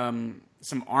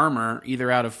some armor,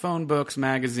 either out of phone books,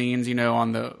 magazines,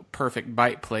 on the perfect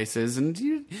bite places, and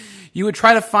you would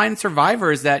try to find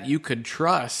survivors that you could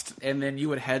trust, and then you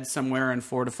would head somewhere and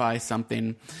fortify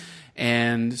something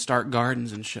and start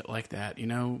gardens and shit like that,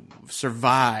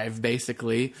 survive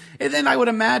basically. And then I would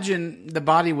imagine the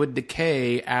body would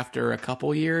decay after a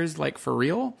couple years, like for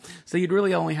real. So you'd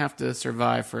really only have to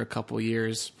survive for a couple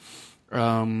years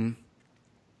for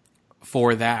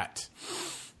that.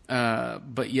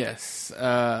 But yes,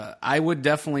 I would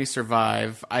definitely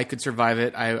survive. I could survive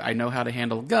it. I know how to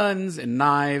handle guns and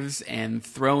knives and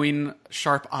throwing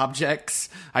sharp objects.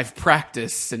 I've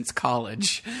practiced since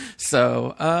college.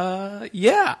 So,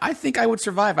 yeah, I think I would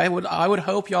survive. I would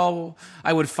hope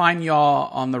I would find y'all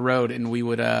on the road and we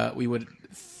would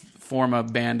form a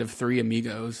band of 3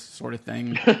 amigos sort of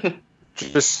thing.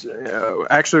 Just,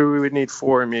 actually, we would need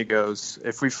 4 amigos.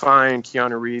 If we find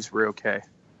Keanu Reeves, we're okay.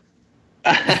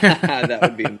 That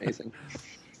would be amazing.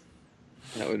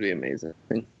 That would be amazing.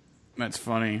 That's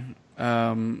funny.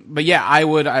 But yeah, I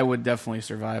would definitely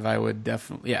survive.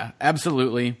 Yeah,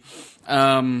 absolutely.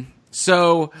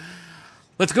 So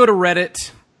let's go to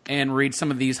Reddit and read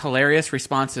some of these hilarious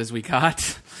responses we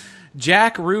got.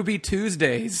 Jack Ruby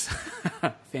Tuesdays.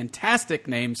 Fantastic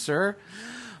name, sir.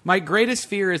 My greatest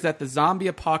fear is that the zombie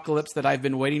apocalypse that I've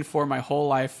been waiting for my whole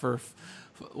life for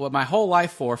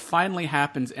finally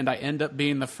happens, and I end up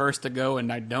being the first to go,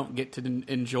 and I don't get to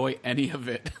enjoy any of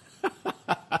it.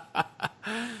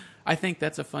 I think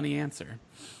that's a funny answer.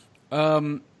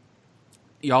 Y'all,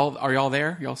 are y'all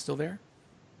there? Y'all still there?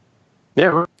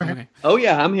 Yeah. We're Okay. Oh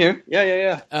yeah, I'm here.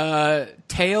 Yeah.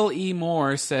 Tail E.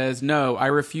 Moore says, no, I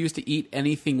refuse to eat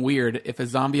anything weird. If a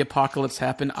zombie apocalypse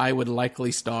happened, I would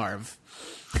likely starve.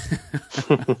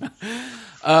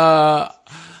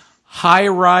 High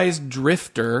Rise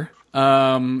Drifter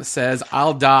says,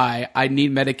 I'll die. I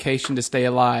need medication to stay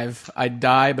alive. I'd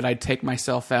die, but I'd take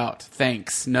myself out.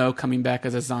 Thanks. No coming back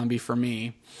as a zombie for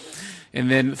me. And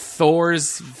then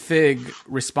Thor's Fig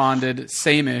responded,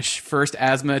 same-ish. First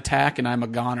asthma attack, and I'm a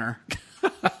goner.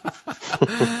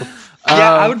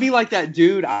 Yeah, I would be like that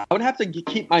dude. I would have to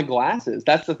keep my glasses.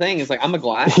 That's the thing. Is like I'm a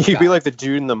glasses You'd guy. be like the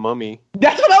dude in The Mummy.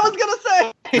 That's what I was gonna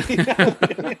say. I was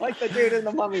gonna be like the dude in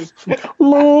The Mummy.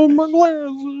 Oh, my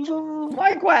glasses.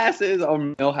 My glasses or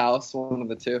Millhouse, one of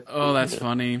the two. Oh, that's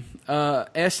funny.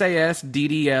 SAS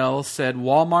DDL said,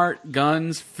 Walmart,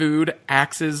 guns, food,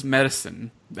 axes,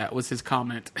 medicine. That was his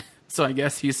comment. So I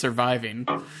guess he's surviving.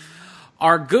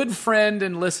 Our good friend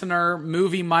and listener,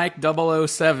 Movie Mike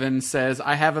 007, says,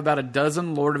 I have about a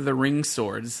dozen Lord of the Rings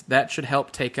swords. That should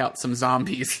help take out some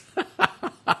zombies.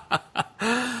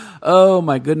 Oh,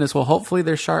 my goodness. Well, hopefully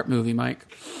they're sharp, Movie Mike.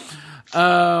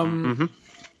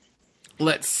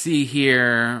 Let's see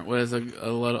here. What is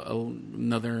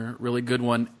another really good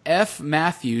one? F.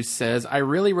 Matthews says, I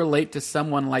really relate to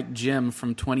someone like Jim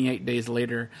from 28 Days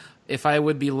Later. If I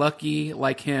would be lucky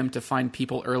like him to find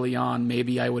people early on,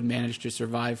 maybe I would manage to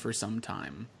survive for some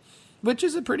time. Which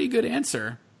is a pretty good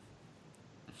answer.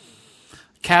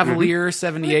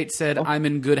 Cavalier78 said, I'm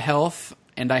in good health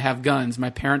and I have guns.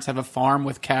 My parents have a farm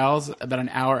with cows about an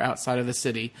hour outside of the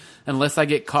city. Unless I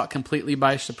get caught completely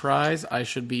by surprise, I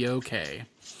should be okay.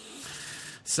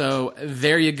 So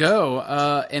there you go.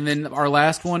 And then our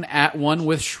last one, at one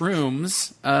with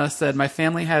shrooms, said, my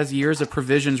family has years of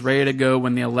provisions ready to go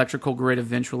when the electrical grid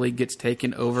eventually gets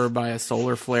taken over by a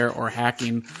solar flare or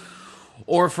hacking,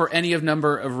 or for any of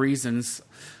number of reasons.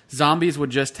 Zombies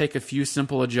would just take a few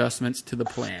simple adjustments to the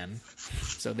plan.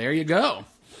 So there you go.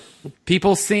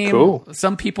 People seem, cool.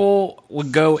 Some people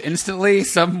would go instantly.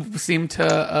 Some seem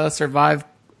to survive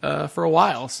for a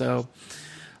while. So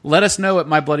let us know at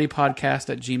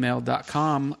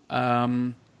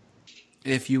mybloodypodcast@gmail.com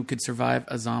if you could survive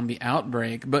a zombie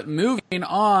outbreak. But moving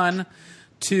on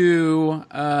to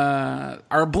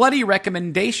our bloody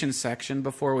recommendation section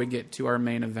before we get to our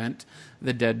main event,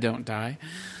 The Dead Don't Die.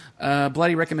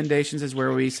 Bloody Recommendations is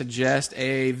where we suggest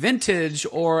a vintage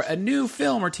or a new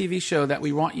film or TV show that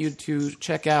we want you to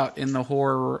check out in the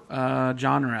horror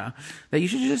genre that you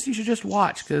should just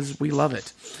watch because we love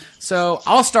it. So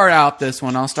I'll start out this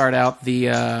one. I'll start out the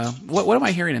what am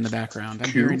I hearing in the background? I'm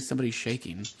hearing somebody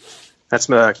shaking. That's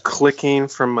my clicking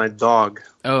from my dog.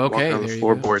 Oh, okay. On the There you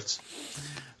floorboards. go.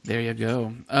 There you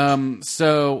go.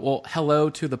 Well,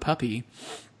 hello to the puppy.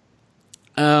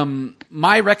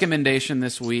 My recommendation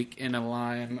this week, in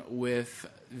line with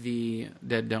The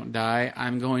Dead Don't Die,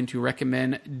 I'm going to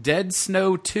recommend Dead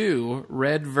Snow 2,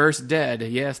 Red vs. Dead.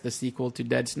 Yes, the sequel to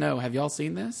Dead Snow. Have y'all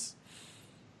seen this?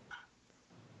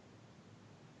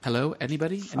 Hello?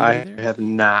 Anybody I there? have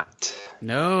not.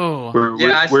 No. We're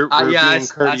Yeah, being I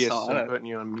courteous. saw I'm it. putting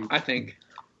you on mute. I think.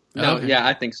 No, Okay. yeah,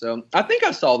 I think so. I think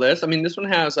I saw this. I mean, this one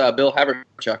has Bill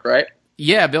Haverchuck, right?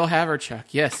 Yeah, Bill Haverchuck.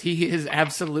 Yes, he is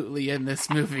absolutely in this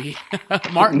movie.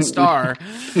 Martin Starr.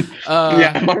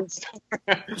 Yeah, Martin Starr.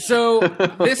 So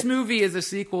this movie is a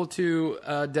sequel to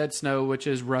Dead Snow, which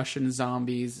is Russian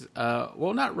zombies.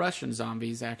 Well, not Russian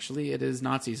zombies, actually. It is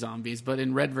Nazi zombies. But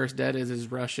in Red vs. Dead, it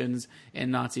is Russians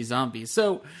and Nazi zombies.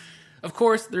 So Of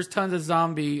course, there's tons of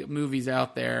zombie movies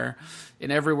out there,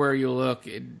 and everywhere you look,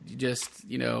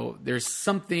 there's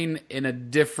something in a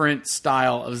different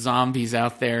style of zombies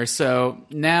out there. So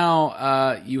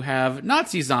now you have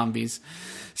Nazi zombies.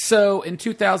 So in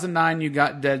 2009, you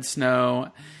got Dead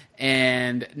Snow,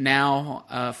 and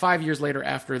now 5 years later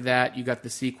after that, you got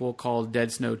the sequel called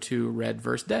Dead Snow 2: Red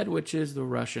vs. Dead, which is the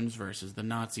Russians versus the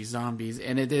Nazi zombies,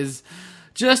 and it is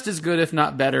just as good, if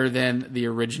not better, than the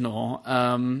original.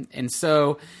 And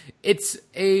so it's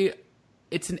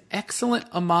an excellent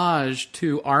homage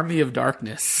to Army of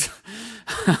Darkness,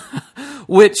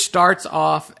 which starts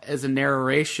off as a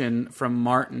narration from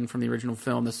Martin from the original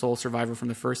film, the sole survivor from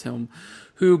the first film,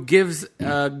 who gives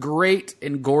a great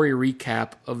and gory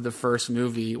recap of the first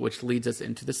movie, which leads us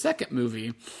into the second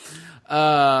movie,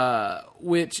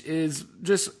 which is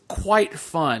just quite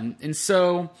fun. And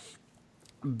so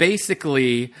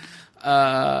basically,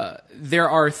 there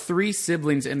are three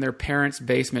siblings in their parents'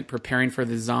 basement preparing for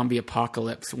the zombie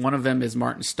apocalypse. One of them is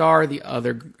Martin Starr. The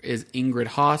other is Ingrid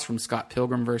Haas from Scott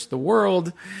Pilgrim vs. the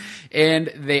World.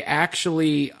 And they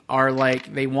actually are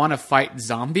they want to fight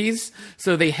zombies.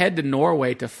 So they head to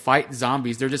Norway to fight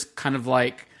zombies. They're just kind of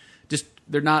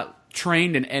they're not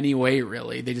trained in any way,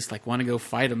 really. They just want to go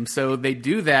fight them. So they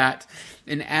do that.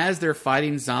 And as they're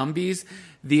fighting zombies,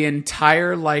 the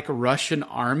entire Russian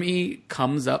army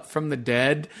comes up from the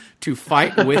dead to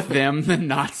fight with them, the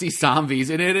Nazi zombies,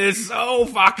 and it is so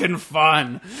fucking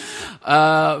fun.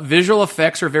 Visual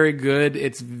effects are very good.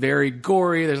 It's very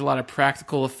gory. There's a lot of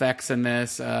practical effects in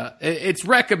this. It's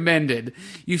recommended.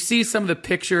 You see some of the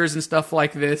pictures and stuff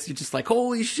like this, you're just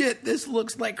holy shit, this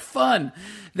looks like fun.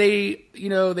 They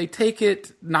take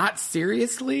it not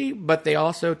seriously, but they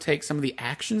also take some of the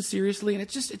action seriously, and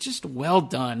it's just well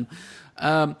done.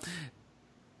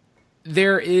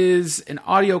 There is an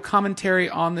audio commentary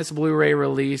on this Blu-ray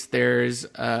release. There's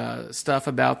stuff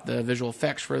about the visual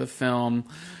effects for the film.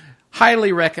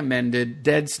 Highly recommended.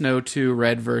 Dead Snow 2: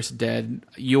 Red vs. Dead.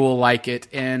 You will like it.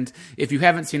 And if you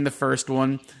haven't seen the first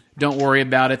one, don't worry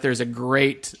about it. There's a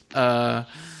great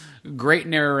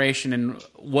narration in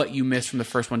what you missed from the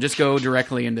first one. Just go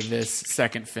directly into this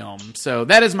second film. So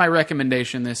that is my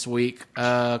recommendation this week.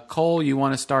 Cole, you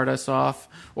want to start us off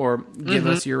or give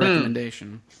us your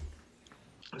recommendation?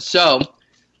 So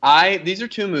these are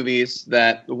two movies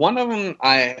that one of them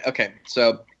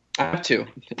so I have two,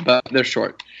 but they're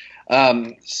short.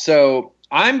 So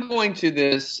I'm going to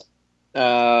this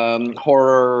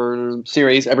horror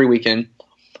series every weekend.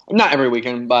 Not every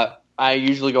weekend, but I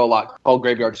usually go a lot, called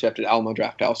Graveyard Shift at Alamo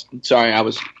Drafthouse. Sorry, I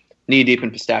was knee deep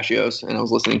in pistachios and I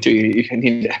was listening to you.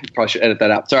 You probably should edit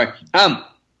that out. Sorry.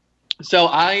 So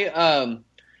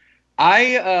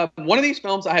one of these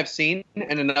films I have seen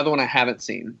and another one I haven't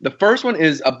seen. The first one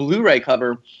is a Blu-ray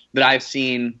cover that I've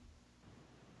seen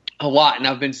a lot, and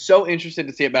I've been so interested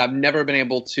to see it, but I've never been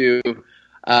able to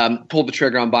pull the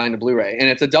trigger on buying the Blu-ray. And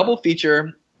it's a double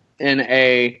feature in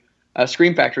a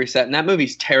Scream Factory set, and that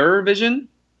movie's Terror Vision.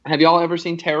 Have y'all ever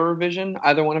seen Terror Vision?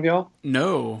 Either one of y'all?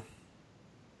 No.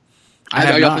 I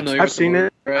have not. I've seen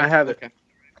it. I have it. Okay.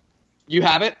 You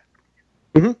have it?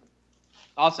 Mm-hmm.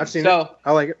 Awesome. I've seen it.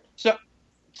 I like it.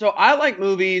 So I like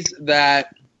movies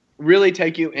that really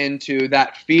take you into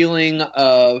that feeling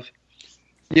of,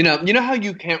 you know how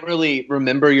you can't really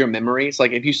remember your memories?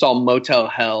 Like if you saw Motel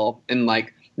Hell in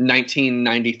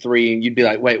 1993, you'd be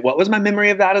like, wait, what was my memory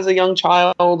of that as a young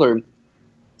child or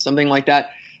something like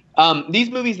that? These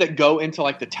movies that go into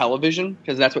the television,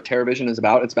 because that's what Terror Vision is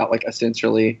about. It's about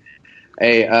essentially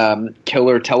a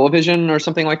killer television or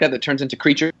something like that turns into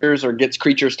creatures or gets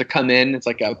creatures to come in. It's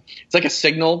like a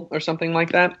signal or something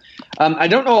like that. I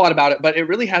don't know a lot about it, but it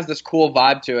really has this cool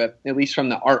vibe to it, at least from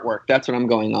the artwork. That's what I'm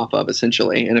going off of,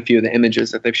 essentially, and a few of the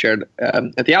images that they've shared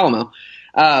at the Alamo.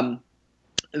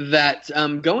 That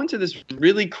go into this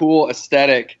really cool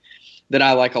aesthetic that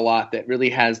I like a lot, that really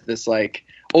has this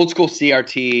old school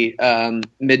CRT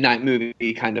midnight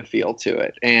movie kind of feel to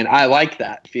it, and I like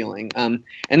that feeling. And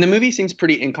the movie seems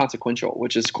pretty inconsequential,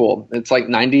 which is cool. It's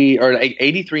 90 or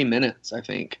 83 minutes, I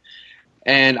think,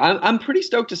 and I'm pretty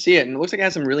stoked to see it. And it looks like it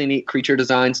has some really neat creature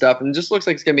design stuff, and it just looks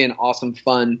like it's gonna be an awesome,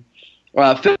 fun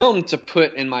film to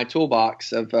put in my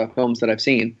toolbox of films that I've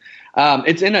seen.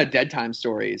 It's in a Dead Time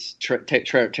Stories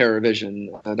Terror Vision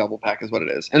double pack is what it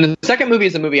is. And the second movie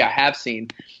is a movie I have seen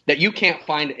that you can't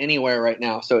find anywhere right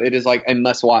now, so it is a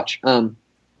must watch.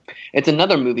 It's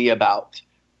another movie about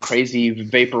crazy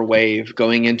vaporwave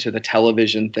going into the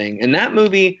television thing, and that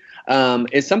movie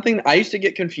is something I used to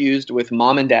get confused with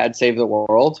Mom and Dad Save the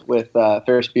World with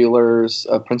Ferris Bueller's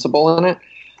principal in it.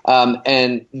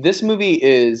 And this movie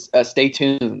is Stay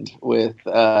Tuned with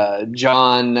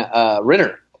John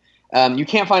Ritter. You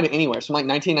can't find it anywhere. It's from like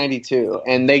 1992,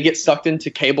 and they get sucked into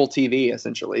cable TV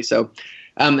essentially. So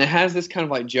it has this kind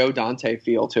of like Joe Dante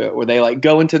feel to it, where they like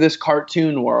go into this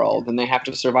cartoon world and they have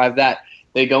to survive that.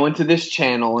 They go into this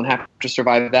channel and have to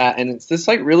survive that, and it's this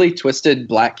like really twisted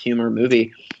black humor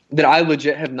movie that I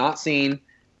legit have not seen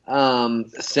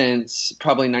since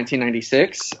probably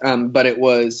 1996. But it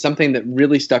was something that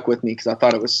really stuck with me because I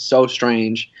thought it was so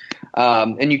strange,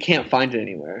 and you can't find it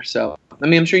anywhere. So I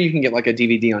mean, I'm sure you can get like a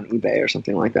DVD on eBay or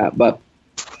something like that. But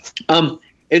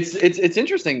it's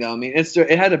interesting though. I mean,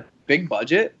 it had a big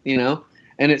budget, you know,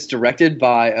 and it's directed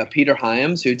by Peter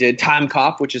Hyams, who did Time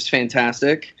Cop, which is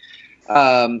fantastic.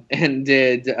 And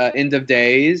did End of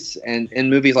Days and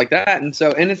movies like that, and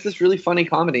it's this really funny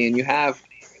comedy, and you have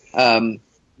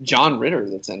John Ritter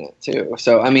that's in it too.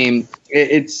 So I mean,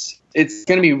 it's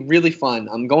going to be really fun.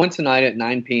 I'm going tonight at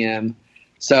 9 p.m.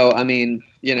 So I mean,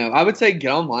 you know, I would say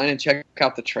get online and check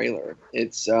out the trailer.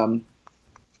 It's one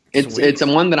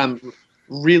that I'm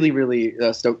really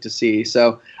stoked to see.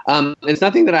 So it's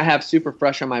nothing that I have super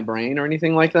fresh on my brain or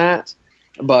anything like that.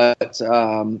 But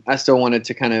I still wanted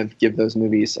to kind of give those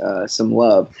movies some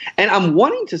love. And I'm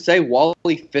wanting to say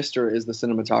Wally Pfister is the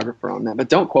cinematographer on that, but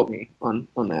don't quote me on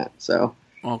that. So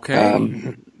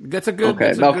okay, that's a good. Okay,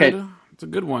 it's a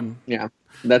good one. Yeah,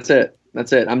 that's it.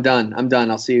 I'm done.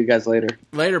 I'll see you guys later.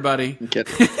 Later, buddy. I'm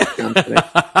kidding.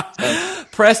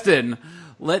 Preston,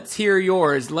 let's hear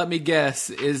yours. Let me guess.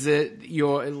 Is it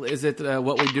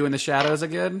What We Do in the Shadows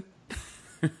again?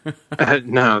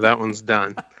 No, that one's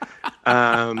done.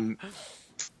 I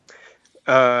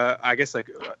guess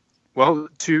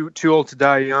Too Old to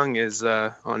Die Young is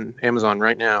on Amazon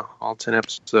right now, all 10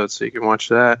 episodes, so you can watch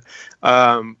that.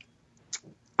 I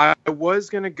was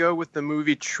gonna go with the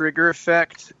movie Trigger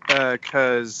Effect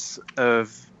because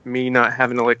of me not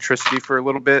having electricity for a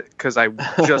little bit, because I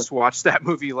just watched that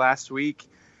movie last week,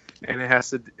 and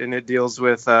it deals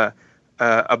with a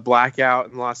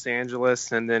blackout in Los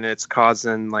Angeles, and then it's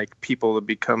causing like people to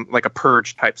become like a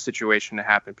purge type situation to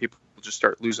happen. People just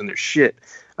start losing their shit,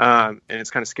 and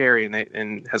it's kind of scary.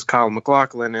 And has Kyle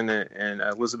MacLachlan in it and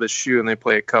Elizabeth Shue, and they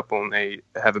play a couple, and they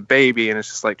have a baby, and it's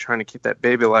just like trying to keep that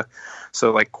baby alive.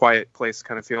 So like Quiet Place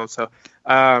kind of feel. So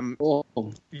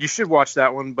you should watch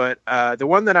that one. But the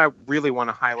one that I really want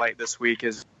to highlight this week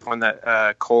is one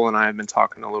that Cole and I have been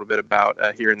talking a little bit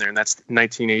about here and there, and that's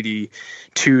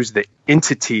 1982's The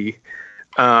Entity.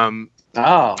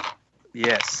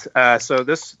 Yes. So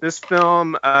this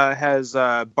film has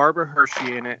Barbara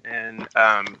Hershey in it, and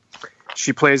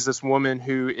she plays this woman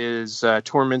who is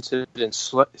tormented and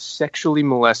sexually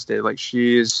molested. Like,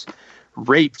 she is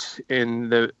raped in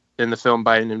the film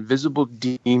by an invisible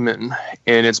demon,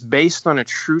 and it's based on a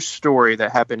true story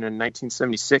that happened in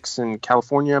 1976 in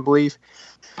California, I believe.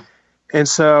 And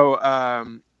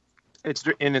so it's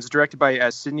directed by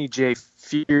Sidney J.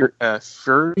 Fury,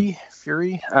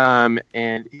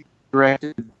 and he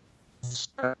directed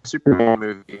a Superman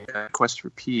movie, Quest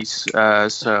for Peace.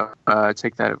 So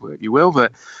take that if you will.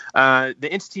 But The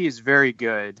Entity is very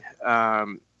good.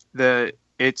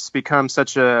 It's become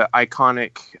such a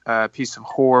iconic piece of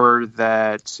horror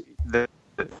that the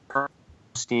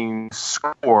Bernstein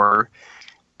score.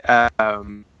 You're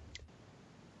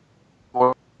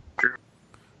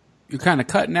kind of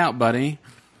cutting out, buddy.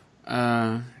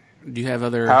 Do you have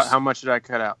other? How much did I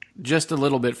cut out? Just a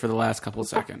little bit for the last couple of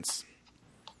seconds.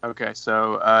 Okay,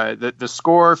 so the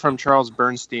score from Charles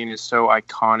Bernstein is so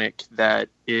iconic that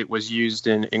it was used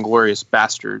in Inglourious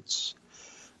Bastards.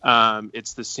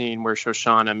 It's the scene where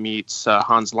Shoshana meets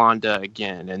Hans Landa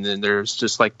again, and then there's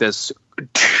just like this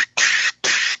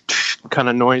kind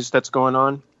of noise that's going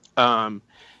on.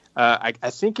 I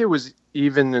think it was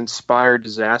even inspired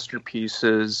Disaster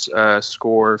Pieces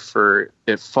score for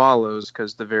It Follows,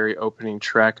 because the very opening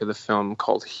track of the film,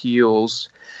 called Heels,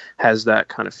 has that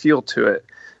kind of feel to it.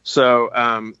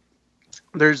 So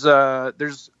there's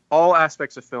all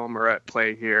aspects of film are at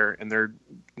play here, and they're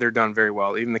done very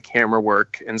well, even the camera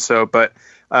work. And so, but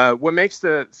what makes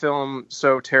the film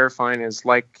so terrifying is,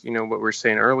 like, you know, what we were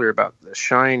saying earlier about The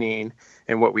Shining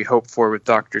and what we hope for with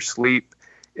Dr. Sleep,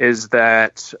 is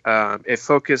that it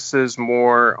focuses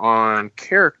more on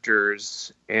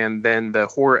characters, and then the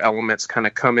horror elements kind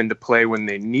of come into play when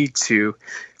they need to,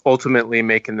 ultimately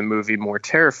making the movie more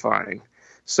terrifying.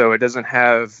 So it doesn't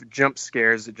have jump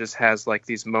scares. It just has like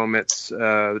these moments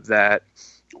where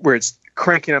it's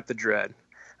cranking up the dread.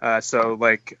 So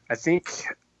like, I think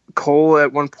Cole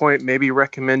at one point maybe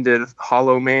recommended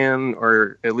Hollow Man,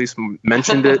 or at least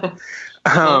mentioned it.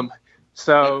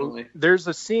 So definitely. There's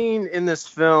a scene in this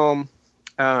film.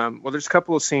 There's a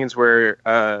couple of scenes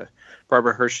where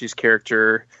Barbara Hershey's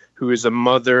character, who is a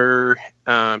mother.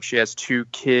 She has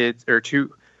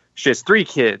she has 3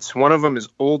 kids. One of them is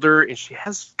older, and she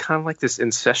has kind of like this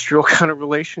ancestral kind of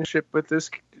relationship with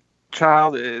this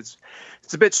child. It's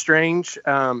a bit strange.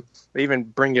 They even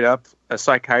bring it up. A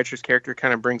psychiatrist character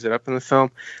kind of brings it up in the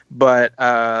film, but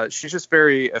she's just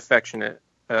very affectionate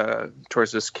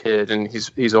towards this kid, and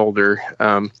he's older.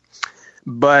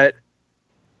 But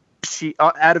she,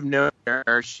 out of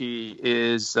nowhere, she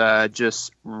is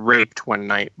just raped one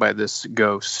night by this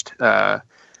ghost.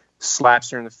 Slaps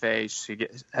her in the face. She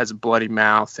has a bloody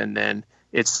mouth, and then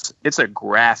it's a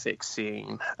graphic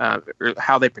scene.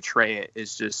 How they portray it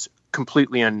is just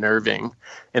completely unnerving.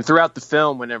 And throughout the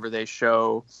film, whenever they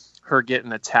show her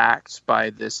getting attacked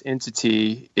by this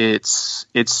entity, it's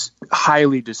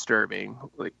highly disturbing.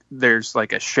 Like there's like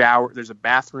there's a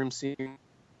bathroom scene.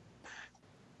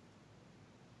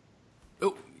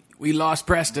 Oh, we lost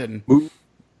Preston.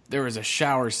 There was a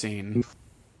shower scene.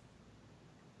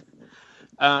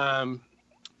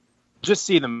 Just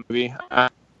see the movie. I'm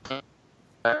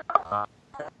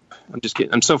just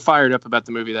kidding. I'm so fired up about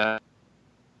the movie that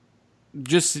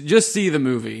Just see the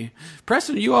movie.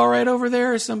 Preston, are you all right over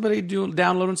there? Is somebody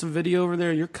downloading some video over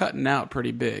there? You're cutting out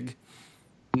pretty big.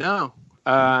 No.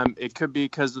 It could be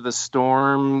because of the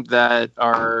storm that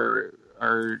our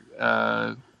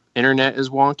internet is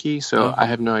wonky, so I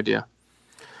have no idea.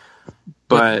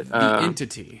 But the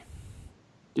entity.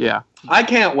 Yeah. I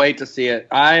can't wait to see it.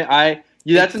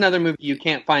 That's another movie you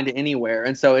can't find it anywhere,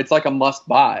 and so it's like a must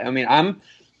buy. I mean,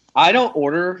 I don't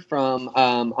order from.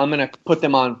 I'm gonna put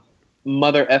them on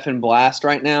Mother effing blast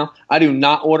right now. I do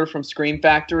not order from Scream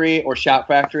Factory or Shout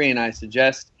Factory, and I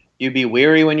suggest you be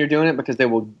wary when you're doing it because they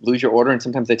will lose your order, and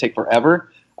sometimes they take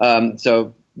forever.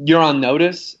 So you're on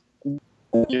notice.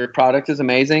 Your product is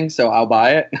amazing, so I'll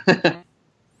buy it.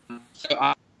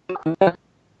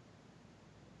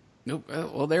 Nope.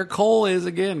 Well, there Cole is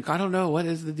again. I don't know. What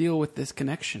is the deal with this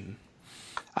connection?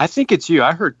 I think it's you.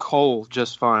 I heard Cole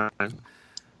just fine.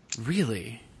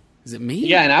 Really? Is it me?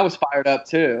 Yeah, and I was fired up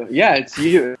too. Yeah, it's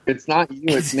you. It's not you.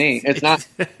 It's me. It's not.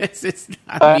 It's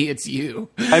not me. It's you.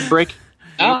 I break.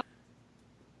 No.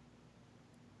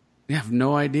 I have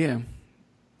no idea.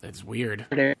 That's weird.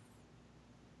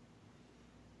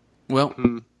 Well.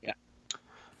 Yeah.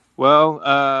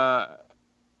 Well.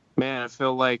 Man, I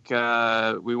feel like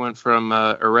we went from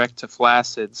erect to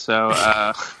flaccid. So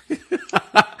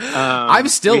I'm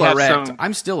still erect.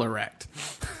 I'm still erect.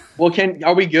 Well,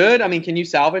 are we good? I mean, can you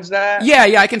salvage that? Yeah,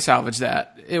 I can salvage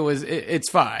that. It's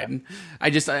fine.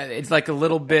 It's like a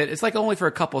little bit. It's like only for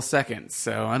a couple seconds.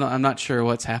 So I'm not sure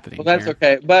what's happening. Well, that's here.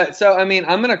 okay. But so I mean,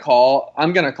 I'm gonna call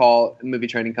a movie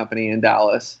trading company in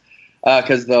Dallas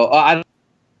because I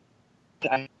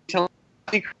tell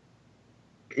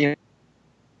you know.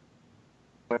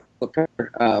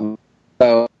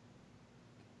 So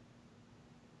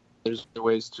there's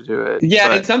ways to do it.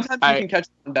 Yeah, and sometimes you can catch it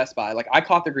on Best Buy. Like I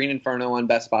caught the Green Inferno on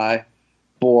Best Buy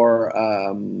for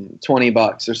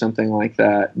 $20 or something like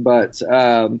that. But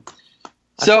so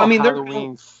I mean,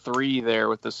 Halloween 3 there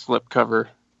with the slipcover.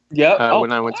 Yep.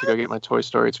 When I went to go get my Toy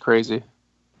Story, it's crazy.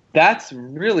 That's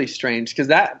really strange because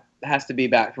that has to be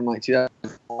back from like 2000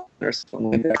 or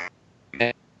something like that.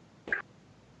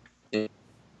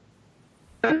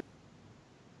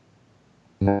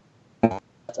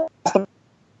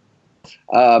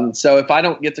 So if I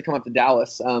don't get to come up to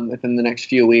Dallas within the next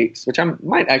few weeks, which I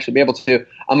might actually be able to,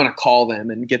 I'm going to call them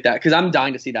and get that because I'm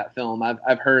dying to see that film.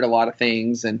 I've heard a lot of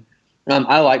things, and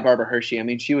I like Barbara Hershey. I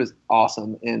mean, she was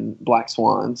awesome in Black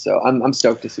Swan, so I'm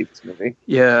stoked to see this movie.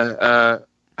 Yeah,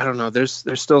 I don't know. There's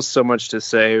still so much to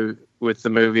say with the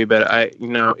movie, but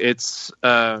it's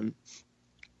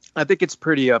I think it's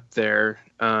pretty up there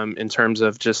in terms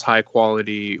of just high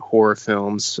quality horror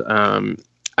films.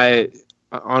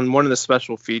 On one of the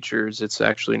special features, it's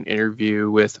actually an interview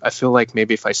with, I feel like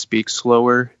maybe if I speak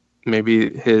slower, maybe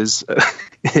his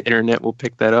internet will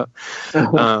pick that up.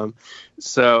 In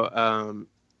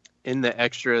the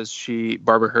extras,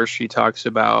 Barbara Hershey talks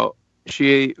about,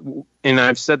 and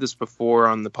I've said this before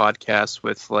on the podcast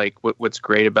with like what's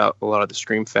great about a lot of the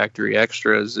Scream Factory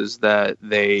extras is that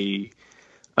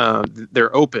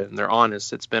they're open, they're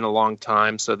honest. It's been a long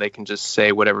time, so they can just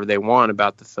say whatever they want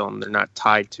about the film. They're not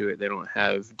tied to it. They don't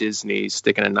have Disney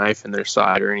sticking a knife in their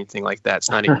side or anything like that. It's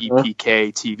not an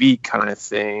EPK TV kind of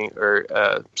thing or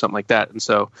something like that. And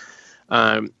so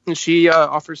she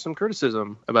offers some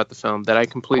criticism about the film that I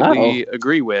completely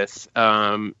agree with.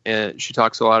 And she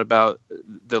talks a lot about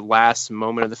the last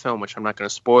moment of the film, which I'm not going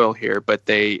to spoil here, but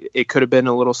it could have been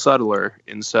a little subtler.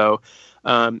 And so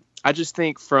I just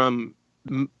think from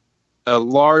a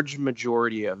large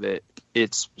majority of it,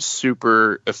 it's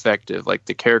super effective. Like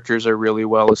the characters are really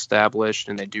well established,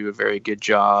 and they do a very good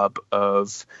job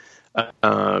of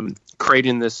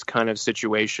creating this kind of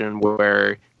situation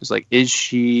where it's like, is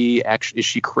she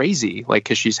crazy? Like,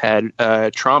 because she's had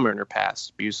trauma in her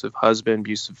past, abusive husband,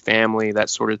 abusive family, that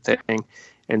sort of thing.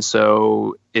 And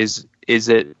so is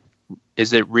it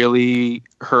really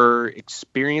her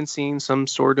experiencing some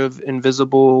sort of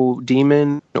invisible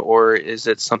demon, or is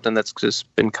it something that's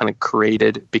just been kind of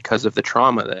created because of the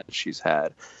trauma that she's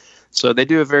had? So they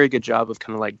do a very good job of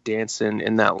kind of like dancing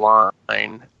in that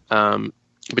line,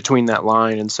 between that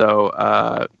line. And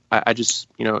so I just,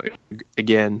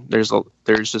 again, there's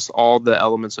just all the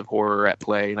elements of horror at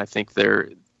play, and I think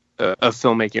they're of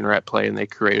filmmaking are at play, and they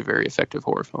create a very effective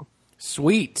horror film.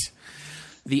 Sweet.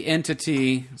 The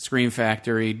Entity, Scream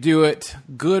Factory, do it.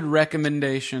 Good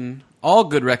recommendation. All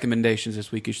good recommendations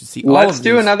this week. You should see all of these. Let's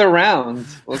do another round.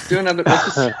 Let's do another.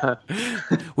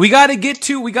 We got to get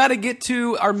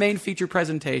to our main feature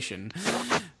presentation.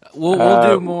 We'll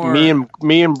do more.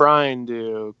 Me and Brian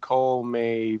do. Cole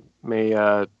may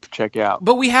check out,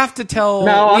 but we have to tell.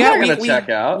 No, I'm not going to check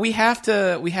out. We have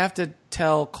to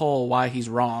tell Cole why he's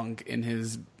wrong in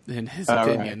his opinion.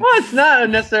 Right. Well, it's not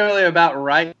necessarily about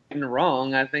right and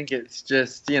wrong. I think it's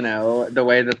just the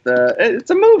way that it's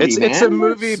a movie. It's a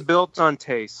movie built on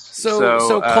taste.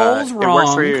 So Cole's wrong. It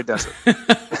works for you, or does it?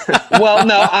 Well,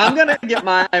 no, I'm gonna get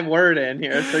my word in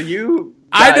here. So you.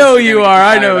 I know you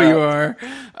are.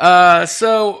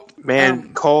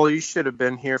 Man, Cole, you should have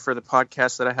been here for the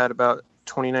podcast that I had about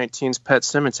 2019's Pet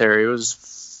Sematary. It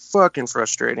was fucking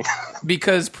frustrating.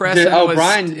 Because Preston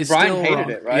Brian still hated wrong.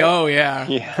 it, right? Oh,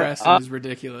 yeah. Preston is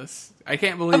ridiculous. I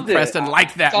can't believe Preston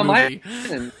liked that movie.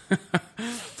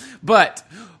 But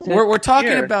we're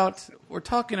talking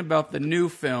about the new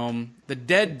film, The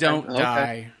Dead Don't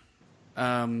Die.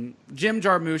 Jim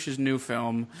Jarmusch's new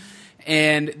film.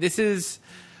 And this is,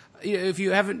 if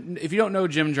you don't know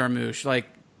Jim Jarmusch, like,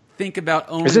 think about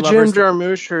Only Is it Lovers. Jim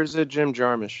Jarmusch or is it Jim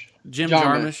Jarmusch? Jim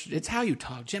Jarmusch. It's how you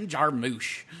talk. Jim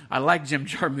Jarmusch. I like Jim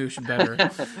Jarmusch better.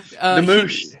 The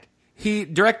Moosh. He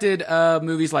directed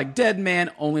movies like Dead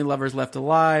Man, Only Lovers Left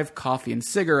Alive, Coffee and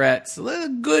Cigarettes.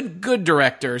 Good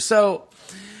director. So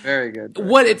very good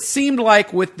director. What it seemed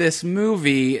like with this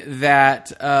movie that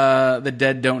The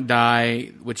Dead Don't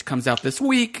Die, which comes out this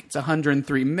week, it's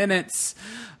 103 minutes.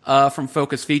 From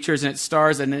Focus Features, and it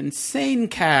stars an insane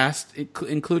cast,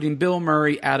 including Bill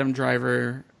Murray, Adam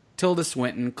Driver, Tilda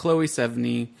Swinton, Chloe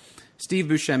Sevigny, Steve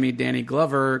Buscemi, Danny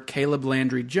Glover, Caleb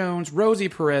Landry Jones, Rosie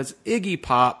Perez, Iggy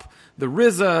Pop, The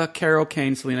RZA, Carol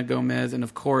Kane, Selena Gomez, and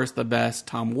of course the best,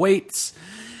 Tom Waits.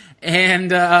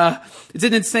 And it's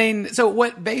an insane. So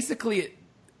what basically,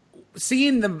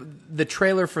 seeing the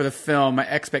trailer for the film, my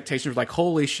expectations were like,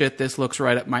 holy shit, this looks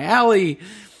right up my alley.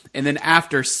 And then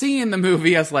after seeing the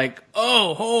movie, I was like,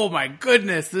 oh my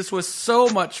goodness, this was so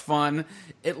much fun.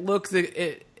 It looked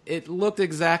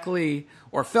exactly,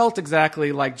 or felt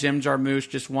exactly like Jim Jarmusch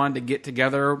just wanted to get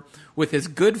together with his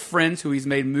good friends who he's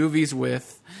made movies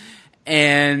with.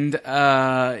 And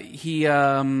y'all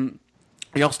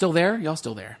still there? Y'all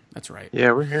still there? That's right.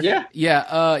 Yeah, we're here.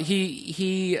 Yeah.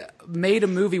 He made a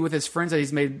movie with his friends that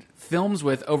he's made films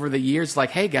with over the years.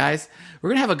 Like, hey guys, we're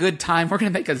gonna have a good time. We're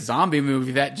gonna make a zombie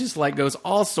movie that just like goes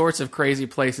all sorts of crazy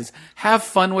places. Have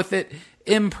fun with it,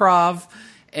 improv,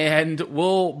 and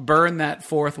we'll burn that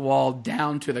fourth wall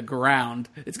down to the ground.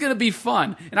 It's gonna be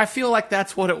fun, and I feel like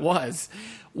that's what it was.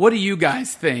 What do you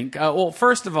guys think? Well,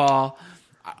 first of all,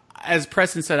 as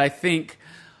Preston said, I think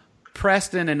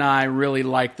Preston and I really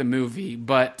liked the movie,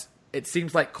 but it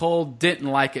seems like Cole didn't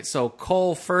like it. So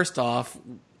Cole, first off,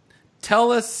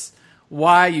 tell us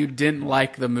why you didn't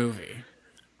like the movie.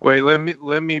 Wait, let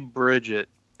me bridge it.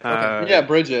 Okay.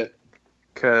 Bridge it.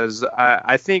 Because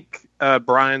I think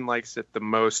Brian likes it the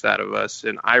most out of us,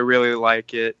 and I really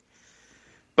like it.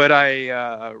 But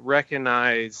I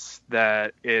recognize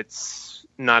that it's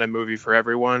not a movie for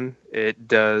everyone. It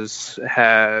does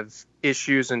have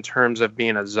issues in terms of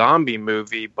being a zombie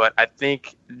movie, but I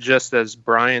think, just as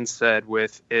Brian said,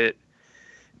 with it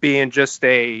being just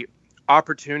a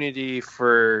opportunity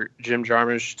for Jim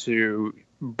Jarmusch to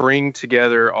bring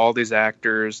together all these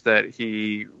actors that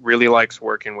he really likes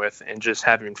working with and just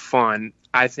having fun,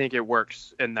 I think it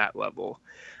works in that level.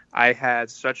 I had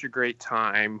such a great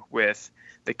time with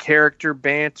the character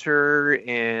banter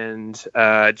and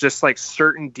just like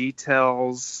certain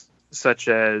details such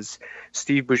as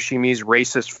Steve Buscemi's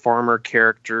racist farmer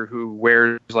character who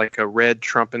wears like a red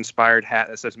Trump-inspired hat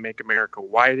that says "Make America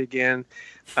White Again,"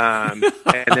 and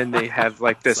then they have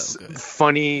like this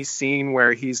funny scene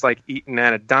where he's like eating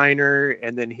at a diner,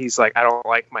 and then he's like, "I don't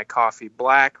like my coffee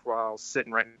black," while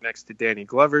sitting right next to Danny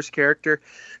Glover's character.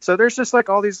 So there's just like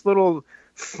all these little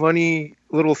funny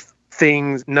little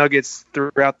things, nuggets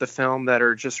throughout the film that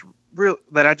are just real,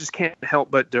 that I just can't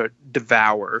help but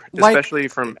devour, especially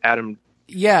from Adam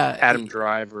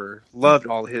Driver. Loved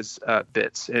all his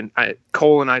bits, and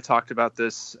Cole and I talked about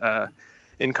this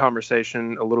in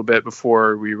conversation a little bit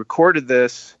before we recorded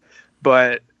this,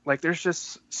 but like there's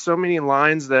just so many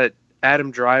lines that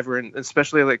Adam Driver, and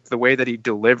especially like the way that he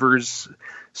delivers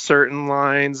certain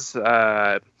lines,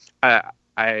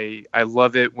 I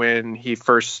love it when he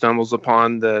first stumbles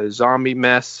upon the zombie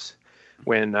mess,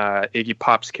 when Iggy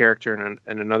Pop's character and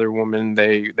another woman,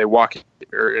 they walk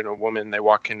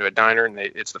into a diner, and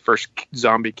it's the first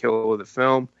zombie kill of the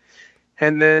film.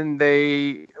 And then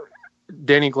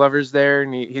Danny Glover's there,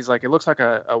 and he's like, it looks like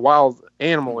a wild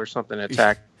animal or something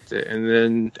attacked it. And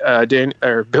then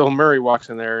Bill Murray walks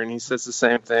in there, and he says the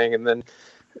same thing. And then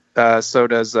so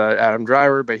does Adam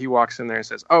Driver, but he walks in there and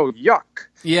says, "Oh, yuck!"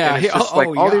 Yeah, and it's just all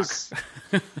yuck. these.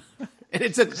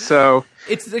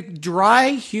 It's the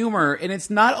dry humor, and it's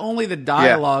not only the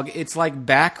dialogue; it's like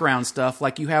background stuff.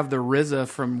 Like you have the RZA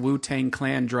from Wu-Tang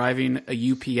Clan driving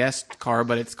a UPS car,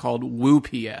 but it's called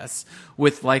Wu-PS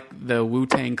with like the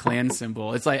Wu-Tang Clan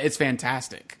symbol. It's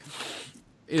fantastic.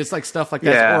 It's like stuff like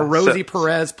that, Yeah, or Rosie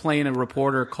Perez playing a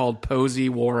reporter called Posey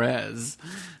Juarez.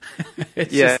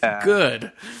 It's just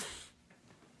good.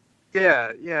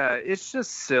 Yeah, it's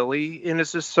just silly, and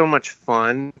it's just so much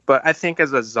fun. But I think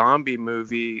as a zombie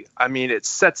movie, I mean, it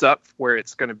sets up where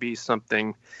it's going to be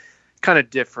something kind of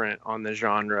different on the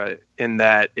genre, in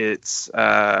that it's,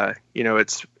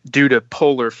 it's due to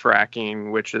polar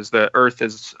fracking, which is the Earth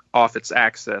is off its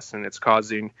axis, and it's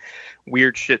causing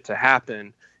weird shit to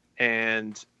happen.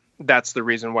 And that's the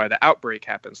reason why the outbreak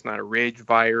happens, not a rage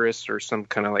virus or some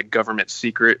kind of like government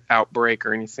secret outbreak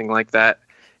or anything like that.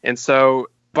 And so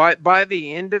by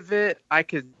the end of it, I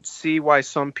could see why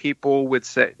some people would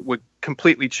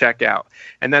completely check out.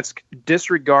 And that's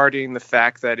disregarding the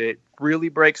fact that it really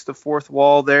breaks the fourth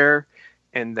wall there,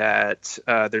 and that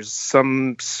there's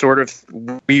some sort of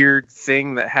weird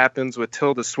thing that happens with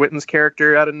Tilda Swinton's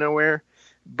character out of nowhere.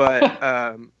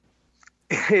 But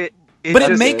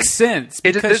it makes sense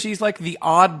because she's like the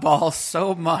oddball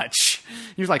so much.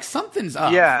 You're like, something's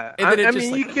up. Yeah, and then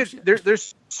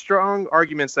there's strong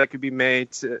arguments that could be made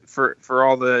for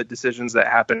all the decisions that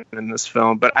happen in this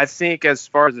film. But I think as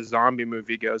far as the zombie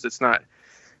movie goes, it's not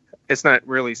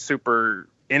really super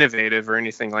innovative or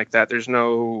anything like that. There's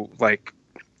no like,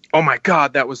 oh my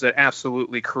God, that was an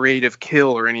absolutely creative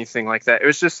kill or anything like that. It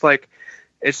was just like,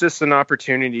 it's just an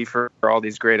opportunity for all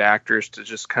these great actors to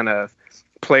just kind of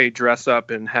dress up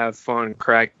and have fun,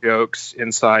 crack jokes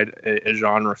inside a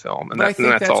genre film, and I think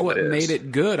that's all what it is. made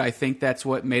it good. I think that's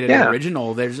what made it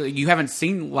original. You haven't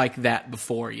seen like that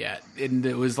before yet, and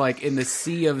it was like in the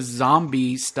sea of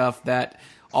zombie stuff that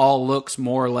all looks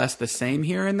more or less the same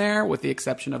here and there, with the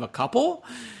exception of a couple.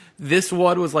 This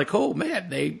one was like, oh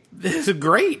man, this is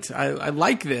great. I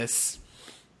like this.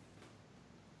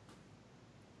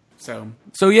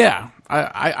 So yeah,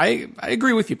 I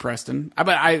agree with you, Preston. But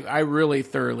I really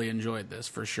thoroughly enjoyed this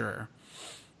for sure.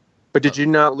 But did you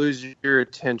not lose your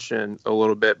attention a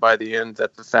little bit by the end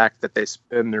at the fact that they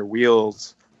spin their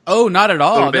wheels? Oh, not at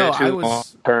all. No,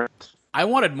 I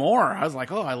wanted more. I was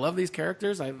like, oh, I love these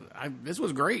characters. This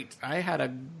was great.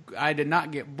 I did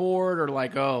not get bored or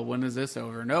like, oh, when is this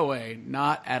over? No way,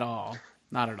 not at all.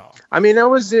 Not at all. I mean, I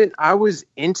was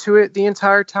into it the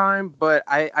entire time, but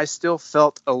I still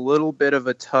felt a little bit of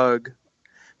a tug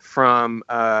from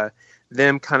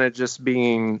them kind of just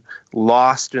being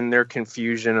lost in their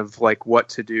confusion of like what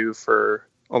to do for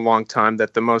a long time.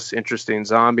 That the most interesting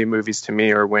zombie movies to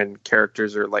me are when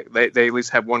characters are like, they at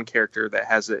least have one character that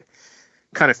has it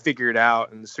kind of figured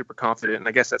out and super confident. And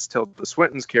I guess that's Tilda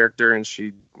Swinton's character, and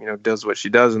she, does what she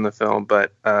does in the film.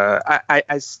 But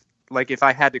I like, if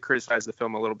I had to criticize the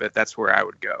film a little bit, that's where I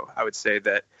would go. I would say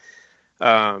that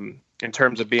in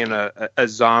terms of being a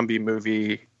zombie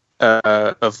movie,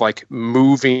 of like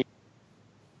moving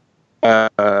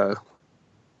zombie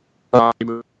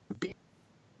movie.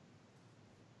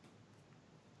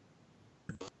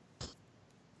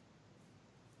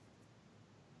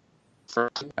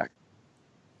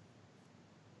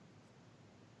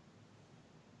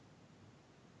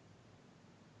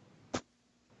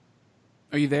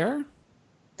 Are you there?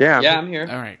 Yeah, I'm here.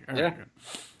 All right. Yeah. Good.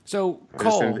 So,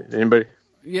 Cole. Anybody?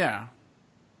 Yeah.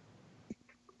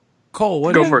 Cole,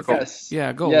 what Go do for you it, Cole. Yes.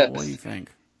 Yeah, go. Yes. What do you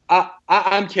think?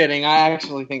 I'm kidding. I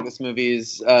actually think this movie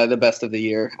is the best of the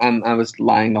year. I was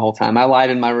lying the whole time. I lied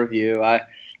in my review.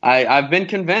 I've been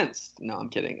convinced. No, I'm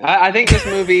kidding. I think this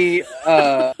movie.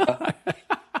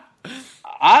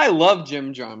 I love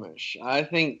Jim Jarmusch. I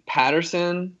think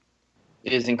Patterson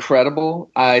is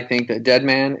incredible. I think that Dead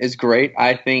Man is great.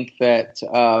 I think that.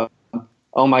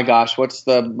 Oh my gosh, what's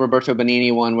the Roberto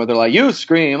Benigni one where they're like, "You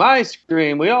scream, I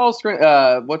scream, we all scream."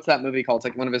 What's that movie called? It's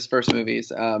like one of his first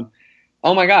movies.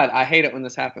 Oh my God, I hate it when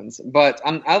this happens. But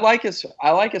I like his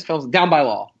films. Down by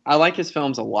Law. I like his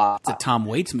films a lot. It's a Tom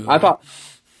Waits movie. I thought,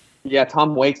 yeah,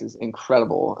 Tom Waits is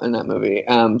incredible in that movie.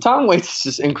 Tom Waits is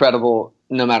just incredible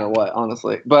no matter what,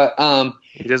 honestly. But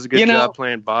He does a good job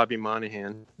playing Bobby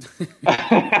Monahan.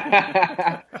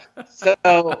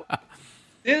 so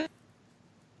this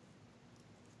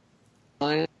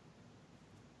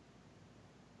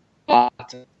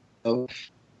lot of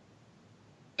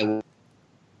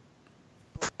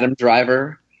Adam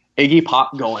Driver, Iggy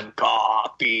Pop going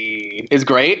copy is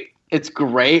great. It's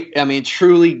great. I mean,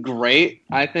 truly great.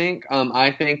 I think.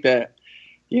 I think that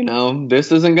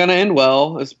this isn't going to end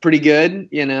well. It's pretty good.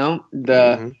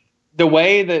 The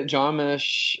way that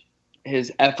Jarmusch,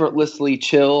 his effortlessly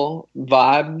chill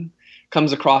vibe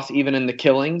comes across even in the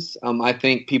killings. I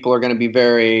think people are going to be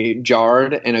very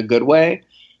jarred in a good way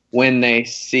when they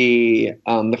see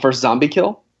the first zombie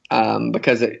kill.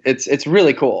 Because it's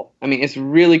really cool. I mean, it's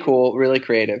really cool, really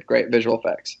creative, great visual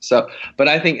effects. So, but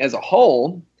I think as a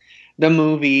whole, the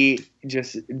movie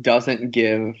just doesn't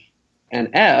give an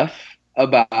F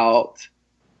about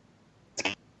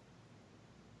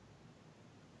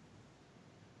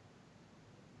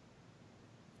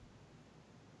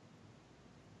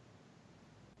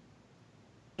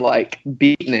like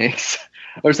beatniks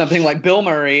or something like Bill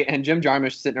Murray and Jim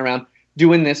Jarmusch sitting around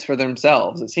doing this for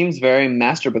themselves. It seems very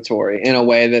masturbatory in a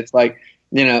way that's like,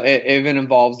 it even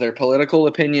involves their political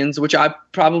opinions, which I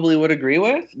probably would agree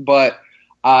with, but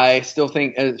I still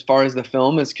think as far as the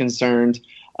film is concerned,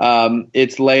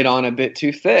 it's laid on a bit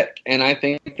too thick. And I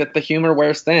think that the humor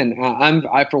wears thin.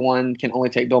 I for one, can only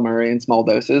take Bill Murray in small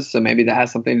doses, so maybe that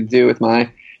has something to do with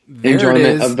my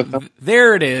enjoyment of the film.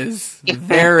 There it is.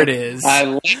 There it is.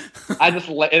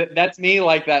 That's me,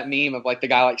 like that meme of like the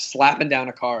guy like slapping down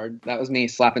a card. That was me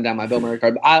slapping down my Bill Murray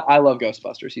card. I love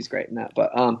Ghostbusters. He's great in that.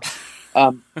 But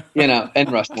and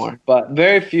Rushmore. But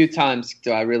very few times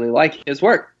do I really like his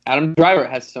work. Adam Driver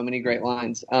has so many great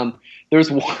lines.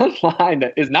 There's one line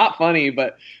that is not funny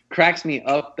but cracks me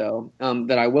up though.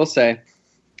 That I will say,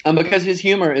 because his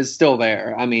humor is still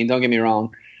there. I mean, don't get me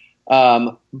wrong.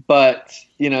 But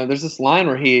there's this line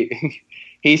where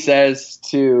he says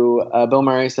to Bill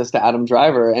Murray says to Adam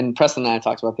Driver, and Preston and I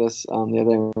talked about this the other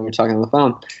day when we were talking on the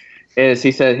phone.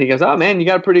 He goes, "Oh man, you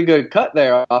got a pretty good cut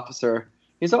there, officer."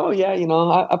 He's, "Oh yeah,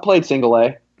 I played Single A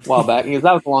a while back." He goes,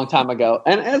 "That was a long time ago,"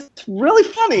 and it's really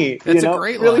funny. It's a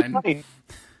great really line. Funny.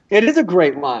 It is a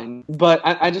great line, but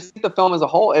I just think the film as a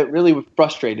whole, it really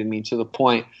frustrated me to the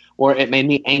point where it made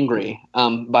me angry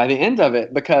by the end of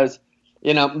it because.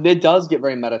 It does get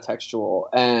very metatextual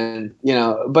and,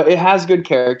 but it has good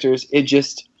characters. It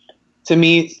just, to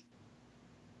me,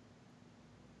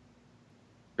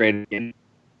 great again.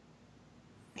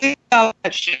 Think about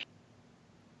that shit.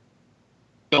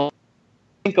 Don't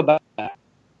think about that.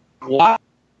 Why?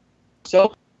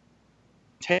 So,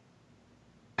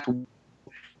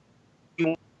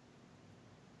 you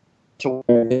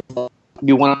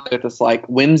want to get this like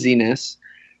whimsiness.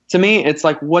 To me, it's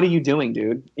like, what are you doing,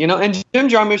 dude? And Jim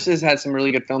Jarmusch has had some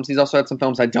really good films. He's also had some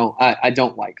films I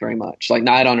don't like very much. Like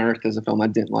Night on Earth is a film I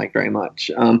didn't like very much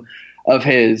of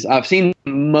his. I've seen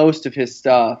most of his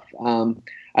stuff. I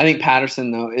think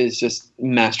Patterson, though, is just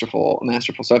masterful.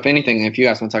 So if anything, if you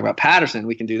guys want to talk about Patterson,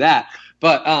 we can do that.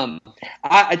 But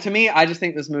to me, I just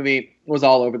think this movie was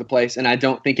all over the place, and I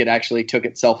don't think it actually took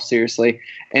itself seriously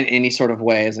in any sort of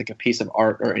way as like a piece of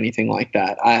art or anything like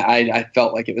that. I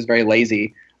felt like it was very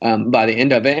lazy. By the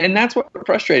end of it. And that's what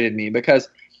frustrated me because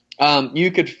you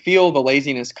could feel the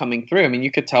laziness coming through. I mean, you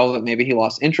could tell that maybe he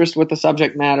lost interest with the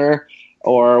subject matter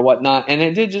or whatnot. And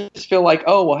it did just feel like,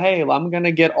 oh, well, hey, I'm going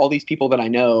to get all these people that I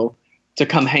know to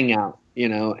come hang out,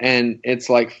 and it's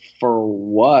like, for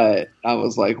what? I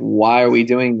was like, why are we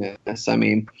doing this? I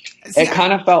mean, it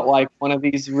kind of felt like one of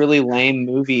these really lame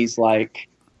movies. Like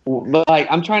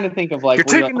I'm trying to think of like, you're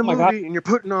taking the movie and you're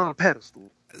putting it on a pedestal.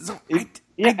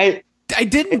 I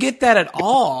didn't get that at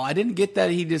all. I didn't get that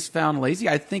he just found lazy.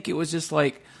 I think it was just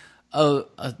like a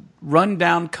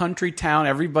rundown country town.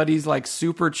 Everybody's like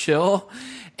super chill,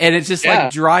 and it's just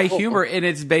like dry humor. And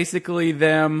it's basically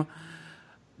them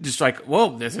just like,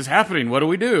 whoa, this is happening. What do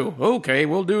we do? Okay,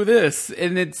 we'll do this.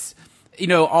 And it's,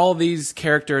 all these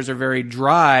characters are very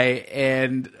dry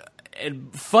and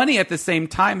funny at the same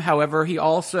time. However, he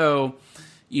also,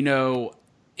 in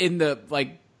the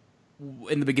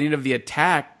beginning of the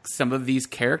attack, some of these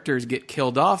characters get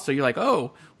killed off. So you're like,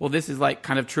 oh, well, this is like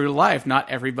kind of true to life. Not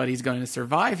everybody's going to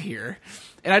survive here.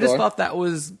 And I just thought that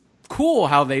was cool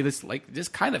how they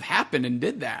just kind of happened and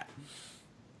did that.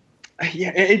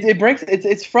 Yeah, it breaks.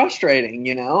 It's frustrating,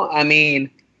 I mean,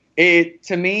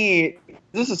 to me,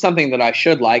 this is something that I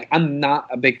should like. I'm not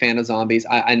a big fan of zombies.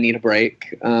 I need a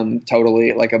break,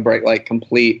 totally, like a break, like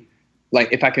complete. Like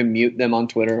if I can mute them on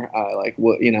Twitter, I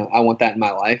want that in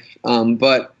my life.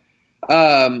 But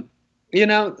I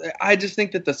just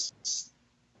think that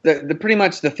the pretty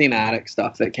much the thematic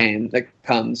stuff that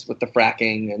comes with the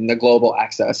fracking and the global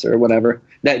access or whatever,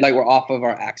 that like we're off of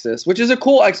our axis, which is a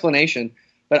cool explanation.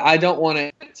 But I don't want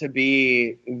it to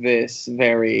be this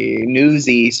very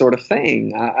newsy sort of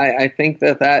thing. I think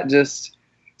that just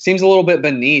seems a little bit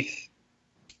beneath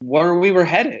where we were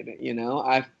headed.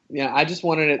 I just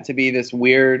wanted it to be this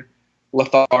weird,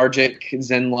 lethargic,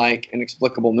 zen-like,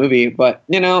 inexplicable movie. But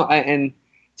and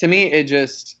to me, it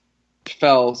just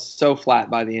fell so flat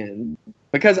by the end.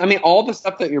 Because, I mean, all the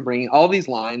stuff that you're bringing, all these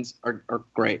lines are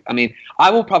great. I mean, I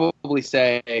will probably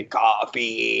say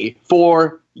coffee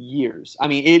for years. I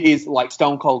mean, it is like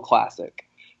stone cold classic.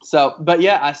 So, but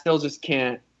yeah, I still just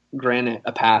can't grant it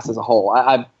a pass as a whole.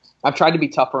 I've tried to be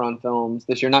tougher on films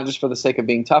this year, not just for the sake of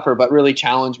being tougher, but really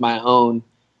challenge my own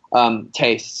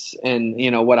tastes and,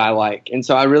 what I like. And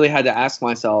so I really had to ask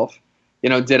myself,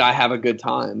 did I have a good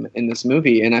time in this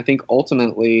movie? And I think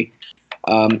ultimately,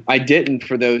 I didn't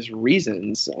for those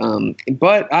reasons,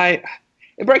 but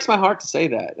it breaks my heart to say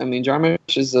that. I mean,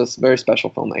 Jarmusch is a very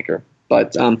special filmmaker,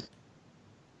 but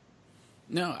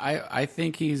no, I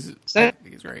think he's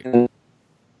great.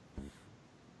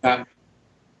 I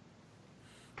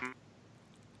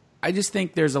just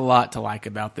think there's a lot to like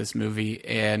about this movie,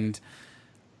 and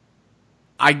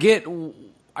I get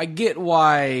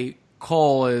why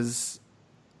Cole is,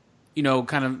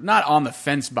 kind of not on the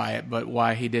fence by it, but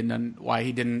why he didn't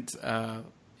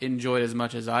enjoy it as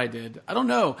much as I did. I don't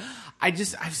know. I've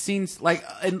seen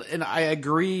and I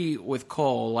agree with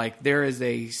Cole. Like there is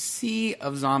a sea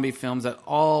of zombie films that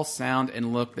all sound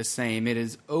and look the same. It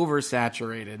is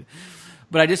oversaturated.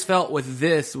 But I just felt with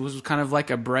this, it was kind of like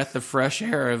a breath of fresh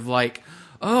air of like,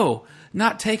 oh,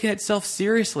 not taking itself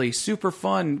seriously, super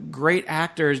fun, great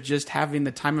actors just having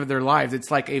the time of their lives.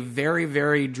 It's like a very,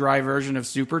 very dry version of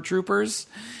Super Troopers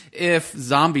if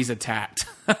zombies attacked.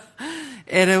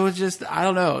 And it was just, I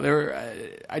don't know.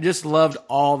 I just loved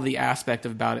all the aspect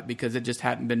about it because it just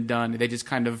hadn't been done. They just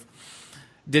kind of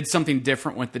did something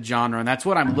different with the genre, and that's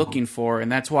what I'm looking for.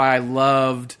 And that's why I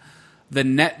loved the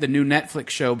new Netflix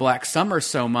show Black Summer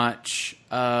so much,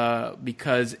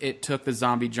 because it took the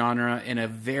zombie genre in a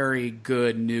very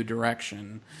good new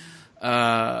direction,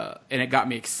 and it got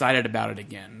me excited about it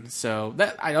again. So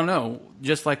that, I don't know,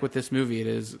 just like with this movie, it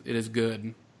is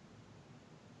good.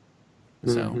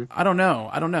 So I don't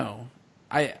know.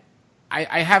 I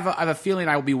have a feeling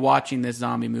I will be watching this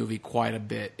zombie movie quite a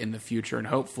bit in the future, and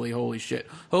hopefully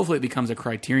it becomes a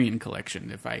Criterion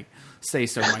collection if I say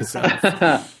so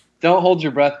myself. Don't hold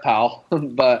your breath, pal.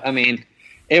 But I mean,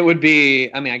 it would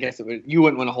be. I mean, I guess it would. You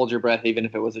wouldn't want to hold your breath even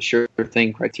if it was a sure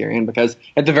thing Criterion, because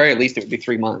at the very least it would be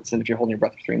 3 months, and if you're holding your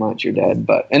breath for 3 months, you're dead.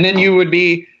 And then you would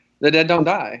be the dead don't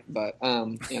die. But I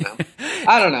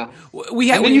don't know.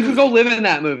 And then you could go live in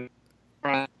that movie.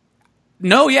 Right.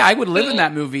 No, yeah, I would live in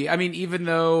that movie. I mean, even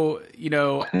though,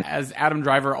 as Adam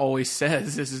Driver always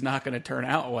says, this is not going to turn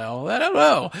out well. I don't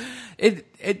know.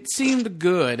 It seemed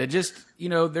good. It just,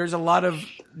 there's a lot of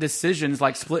decisions,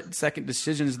 like split-second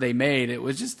decisions they made. It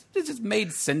just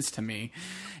made sense to me.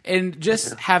 And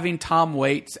just having Tom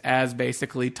Waits as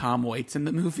basically Tom Waits in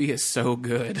the movie is so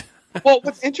good. Well,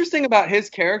 what's interesting about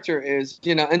his character is,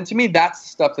 and to me that's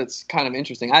stuff that's kind of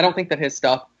interesting. I don't think that his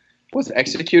stuff was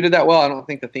executed that well. I don't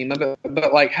think the theme of it,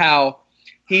 but like how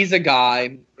he's a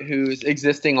guy who's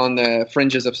existing on the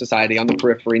fringes of society, on the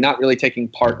periphery, not really taking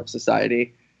part of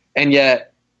society. And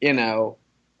yet, I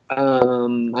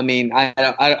mean, I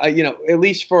at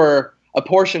least for a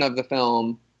portion of the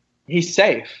film, he's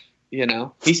safe,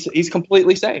 he's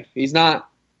completely safe. He's not,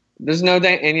 there's no,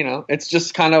 and it's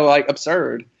just kind of like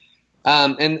absurd.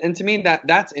 And to me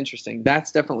that's interesting.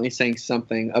 That's definitely saying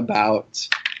something about,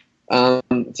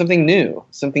 something new,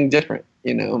 something different,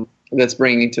 that's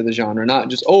bringing to the genre. Not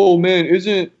just, oh man,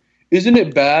 isn't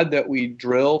it bad that we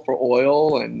drill for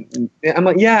oil? And I'm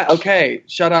like, yeah, okay,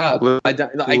 shut up. I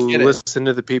get it. Listen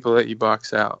to the people that you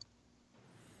box out.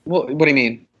 Well, what do you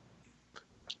mean?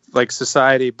 like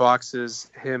society boxes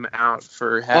him out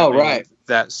for having right.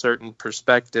 that certain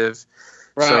perspective.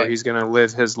 Right. So he's going to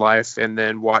live his life and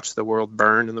then watch the world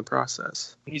burn in the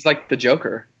process. He's like the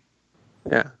Joker.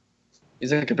 Yeah.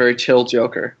 He's like a very chill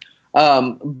Joker.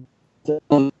 My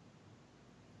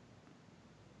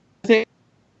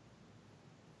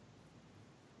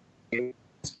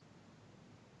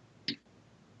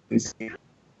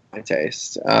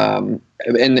taste, and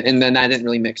then I didn't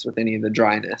really mix with any of the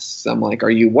dryness. So I'm like, are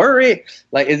you worried?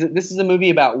 Like, this is a movie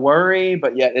about worry,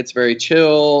 but yet it's very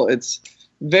chill. It's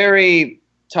very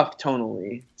tough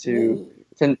tonally to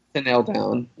nail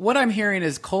down. What I'm hearing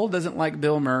is Cole doesn't like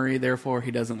Bill Murray, therefore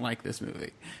he doesn't like this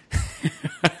movie.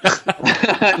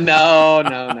 No.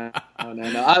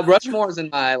 Rushmore is in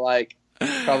my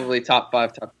probably top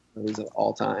 5 movies of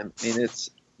all time. I mean, it's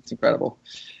incredible.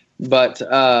 But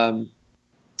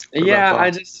yeah,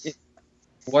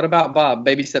 what about Bob?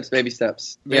 Baby steps, baby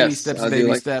steps. Baby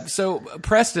steps. So,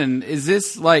 Preston, is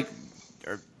this are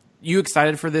you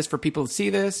excited for this? For people to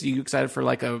see this? Are you excited for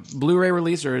like a Blu-ray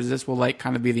release, or is this will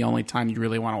kind of be the only time you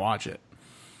really want to watch it?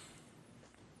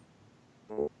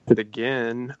 But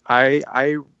again, I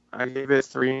gave it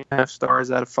 3.5 stars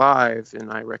out of 5,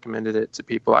 and I recommended it to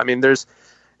people. I mean,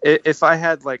 if I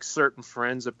had like certain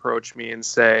friends approach me and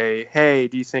say, "Hey,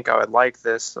 do you think I would like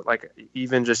this?" Like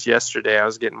even just yesterday, I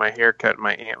was getting my hair cut, and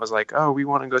my aunt was like, "Oh, we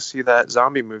want to go see that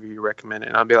zombie movie you recommended,"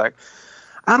 and I'd be like,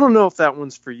 "I don't know if that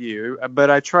one's for you," but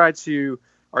I try to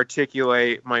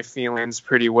articulate my feelings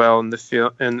pretty well in the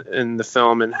film and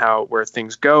where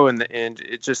things go in the end.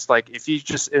 It's just like if you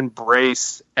just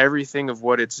embrace everything of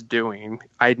what it's doing.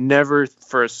 I never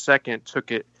for a second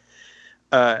took it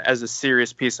as a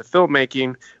serious piece of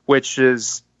filmmaking, which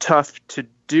is tough to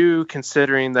do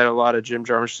considering that a lot of Jim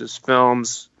Jarmusch's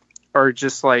films are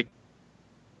just like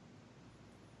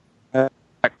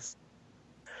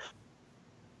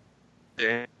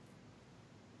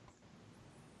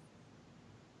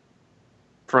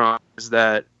from is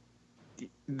that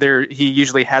he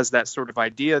usually has that sort of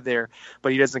idea there,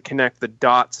 but he doesn't connect the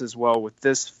dots as well with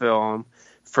this film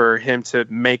for him to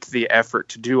make the effort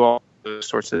to do all those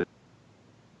sorts of.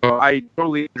 I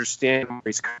totally understand where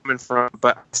he's coming from,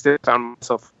 but I still found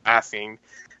myself laughing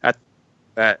at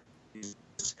that he's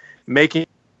making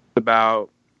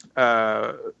about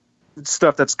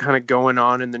stuff that's kind of going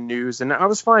on in the news, and I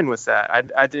was fine with that. I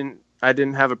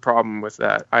didn't have a problem with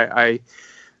that. I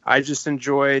just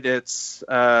enjoyed its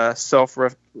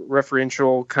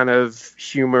self-referential kind of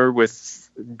humor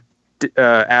with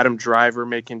Adam Driver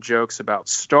making jokes about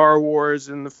Star Wars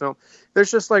in the film. There's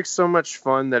just like so much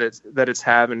fun that it's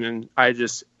having, and I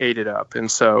just ate it up. And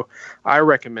so I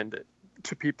recommend it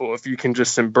to people. If you can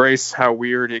just embrace how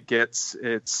weird it gets,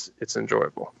 it's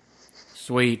enjoyable.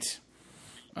 Sweet.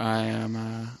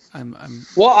 I'm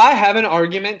Well, I have an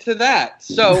argument to that.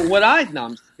 So what I'm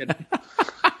just kidding.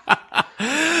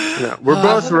 Yeah, we're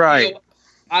both right.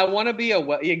 I want to be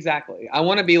exactly. I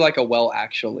want to be like a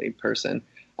actually person.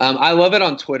 I love it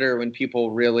on Twitter when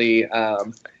people really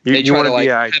they try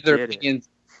to have their opinions.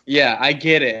 Yeah, I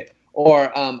get it.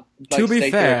 Or to be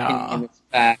fair,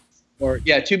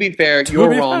 to be fair,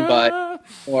 you're wrong, but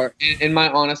or in my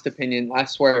honest opinion, I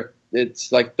swear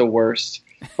it's like the worst,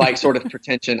 like sort of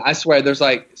pretension. I swear there's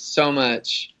like so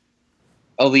much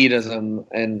elitism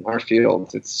in our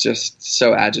field. It's just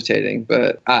so agitating,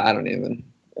 but I don't even.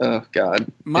 Oh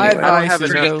God! My advice I don't have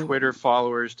is enough Twitter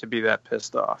followers to be that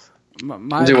pissed off. Do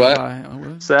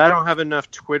what? So I don't have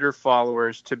enough Twitter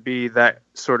followers to be that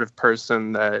sort of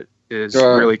person that is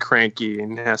really cranky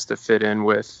and has to fit in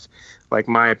with, like,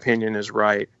 my opinion is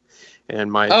right and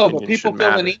my opinion but people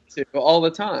feel the need to all the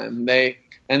time. They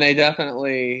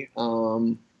definitely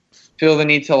feel the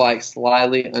need to like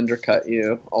slyly undercut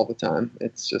you all the time.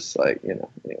 It's just like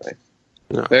anyway.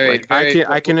 No,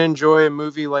 I can enjoy a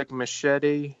movie like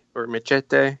Machete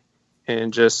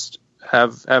and just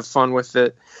have fun with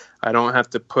it. I don't have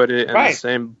to put it in the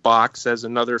same box as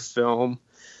another film,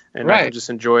 and I can just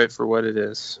enjoy it for what it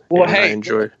is. Well, I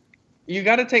enjoy it. You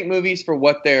got to take movies for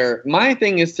what they're. My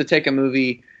thing is to take a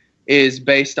movie is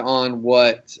based on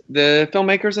what the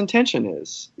filmmaker's intention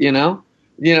is. The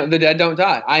Dead Don't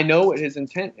Die. I know what his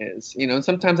intent is. And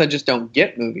sometimes I just don't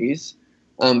get movies.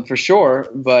 For sure,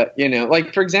 but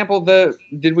like for example,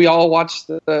 did we all watch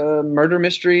the Murder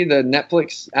Mystery, the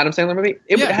Netflix Adam Sandler movie?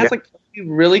 It has like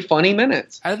really funny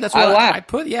minutes. That's what I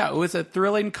put. Yeah, it was a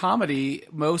thrilling comedy.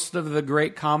 Most of the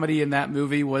great comedy in that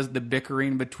movie was the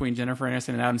bickering between Jennifer Aniston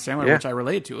and Adam Sandler, which I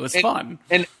related to. It was fun.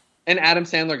 And Adam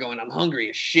Sandler going, "I'm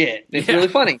hungry as shit." It's really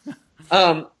funny.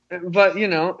 But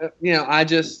I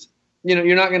just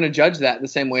you're not going to judge that the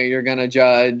same way you're going to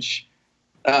judge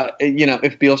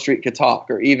if Beale Street could talk,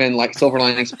 or even like Silver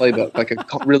Linings Playbook, like a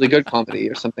really good comedy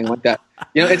or something like that.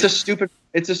 It's a stupid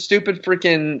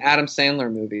freaking Adam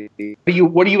Sandler movie.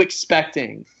 What are you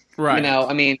expecting? Right.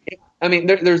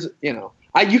 There's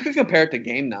you could compare it to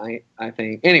Game Night, I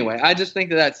think. Anyway, I just think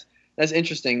that's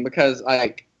interesting because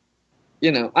I'm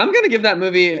going to give that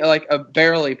movie like a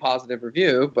barely positive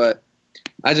review, but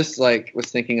I just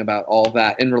was thinking about all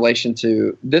that in relation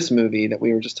to this movie that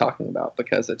we were just talking about,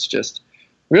 because it's just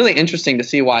really interesting to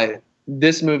see why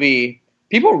this movie,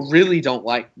 people really don't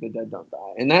like The Dead Don't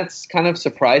Die. And that's kind of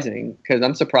surprising, because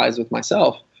I'm surprised with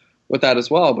myself with that as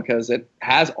well, because it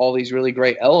has all these really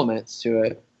great elements to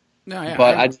it. No, yeah,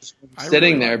 but I just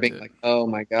sitting really there being like, oh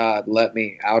my God, let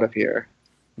me out of here.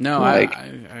 No, I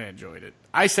enjoyed it.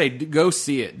 I say go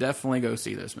see it. Definitely go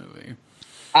see this movie.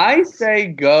 I say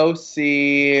go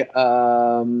see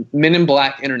Men in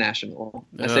Black International.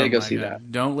 I say go see that.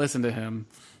 Don't listen to him.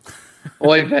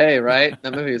 Oy vey, right?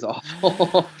 That movie is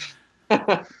awful.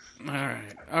 All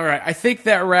right. I think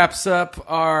that wraps up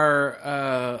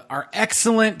our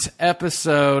excellent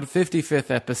episode,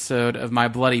 55th episode of My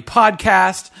Bloody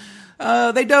Podcast.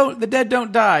 The Dead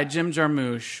Don't Die, Jim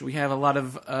Jarmusch. We have a lot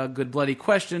of good bloody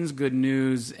questions, good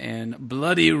news, and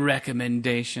bloody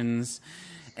recommendations.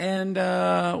 And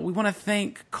we want to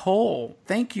thank Cole.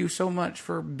 Thank you so much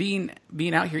for being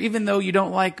out here. Even though you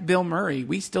don't like Bill Murray,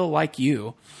 we still like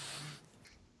you.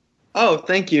 Oh,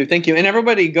 thank you. And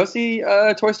everybody, go see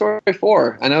Toy Story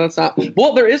 4. I know that's not...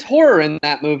 Well, there is horror in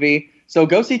that movie, so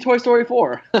go see Toy Story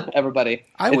 4, everybody.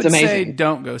 I would say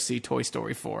don't go see Toy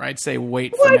Story 4. I'd say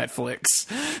wait for Netflix.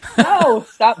 No,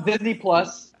 stop. Disney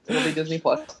Plus. It'll be Disney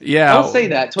Plus. Yeah. Don't say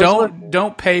that.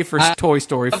 Don't pay for Toy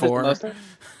Story 4.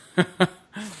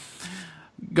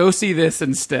 Go see this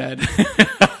instead.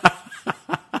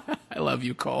 I love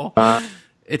you, Cole.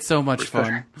 It's so much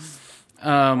fun.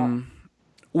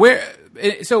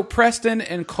 So Preston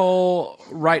and Cole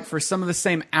write for some of the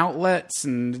same outlets,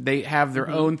 and they have their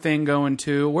own thing going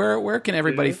too. Where can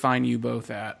everybody find you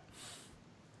both at?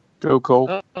 Go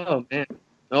Cole. Oh man.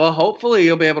 Well, hopefully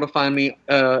you'll be able to find me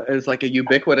as like a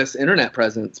ubiquitous internet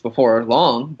presence before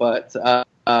long. But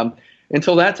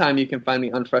until that time, you can find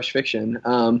me on Fresh Fiction.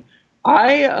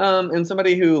 I am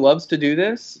somebody who loves to do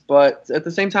this, but at the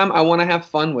same time, I want to have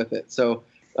fun with it. So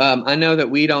I know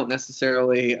that we don't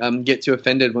necessarily get too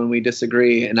offended when we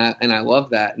disagree, and I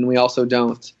love that. And we also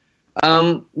don't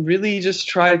really just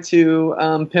try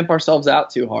to pimp ourselves out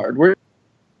too hard. We're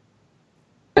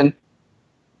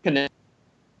connect.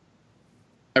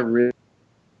 I really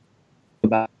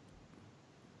about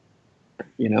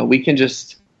we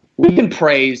can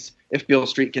praise if Beale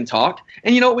Street can talk.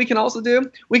 And you know what we can also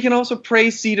do? We can also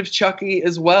praise Seed of Chucky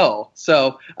as well.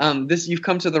 So you've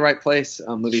come to the right place,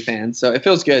 movie fans. So it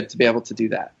feels good to be able to do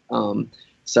that.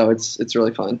 So it's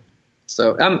really fun.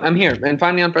 So I'm here. And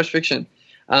find me on Fresh Fiction.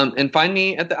 And find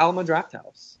me at the Alamo Draft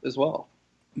House as well.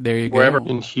 There you go. Wherever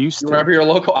in Houston. Wherever your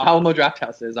local Alamo Draft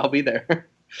House is, I'll be there.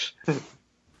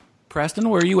 Preston,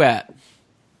 where are you at?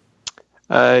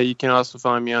 You can also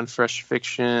find me on Fresh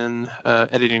Fiction,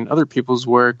 editing other people's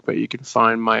work, but you can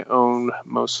find my own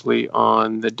mostly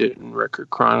on the Denton Record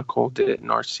Chronicle,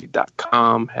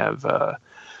 DentonRC.com. Have a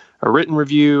written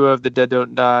review of The Dead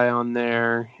Don't Die on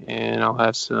there, and I'll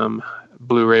have some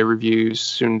Blu-ray reviews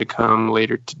soon to come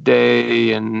later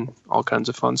today, and all kinds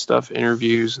of fun stuff,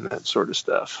 interviews and that sort of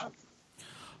stuff.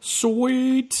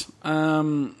 Sweet.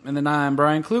 And then I'm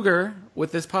Brian Kluger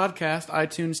with this podcast,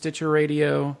 iTunes, Stitcher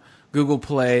Radio, Google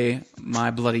Play, My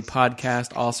Bloody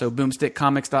Podcast, also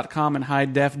boomstickcomics.com and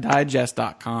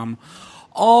highdefdigest.com.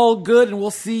 All good, and we'll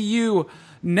see you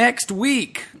next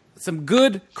week. Some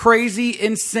good, crazy,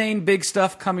 insane, big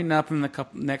stuff coming up in the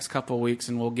next couple of weeks,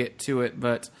 and we'll get to it.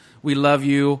 But we love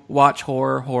you. Watch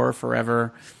horror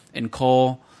forever. And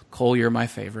Cole, you're my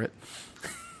favorite.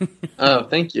 Oh,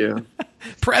 thank you.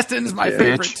 Preston's my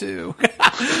favorite too.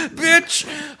 Bitch.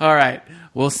 All right.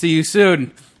 We'll see you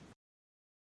soon.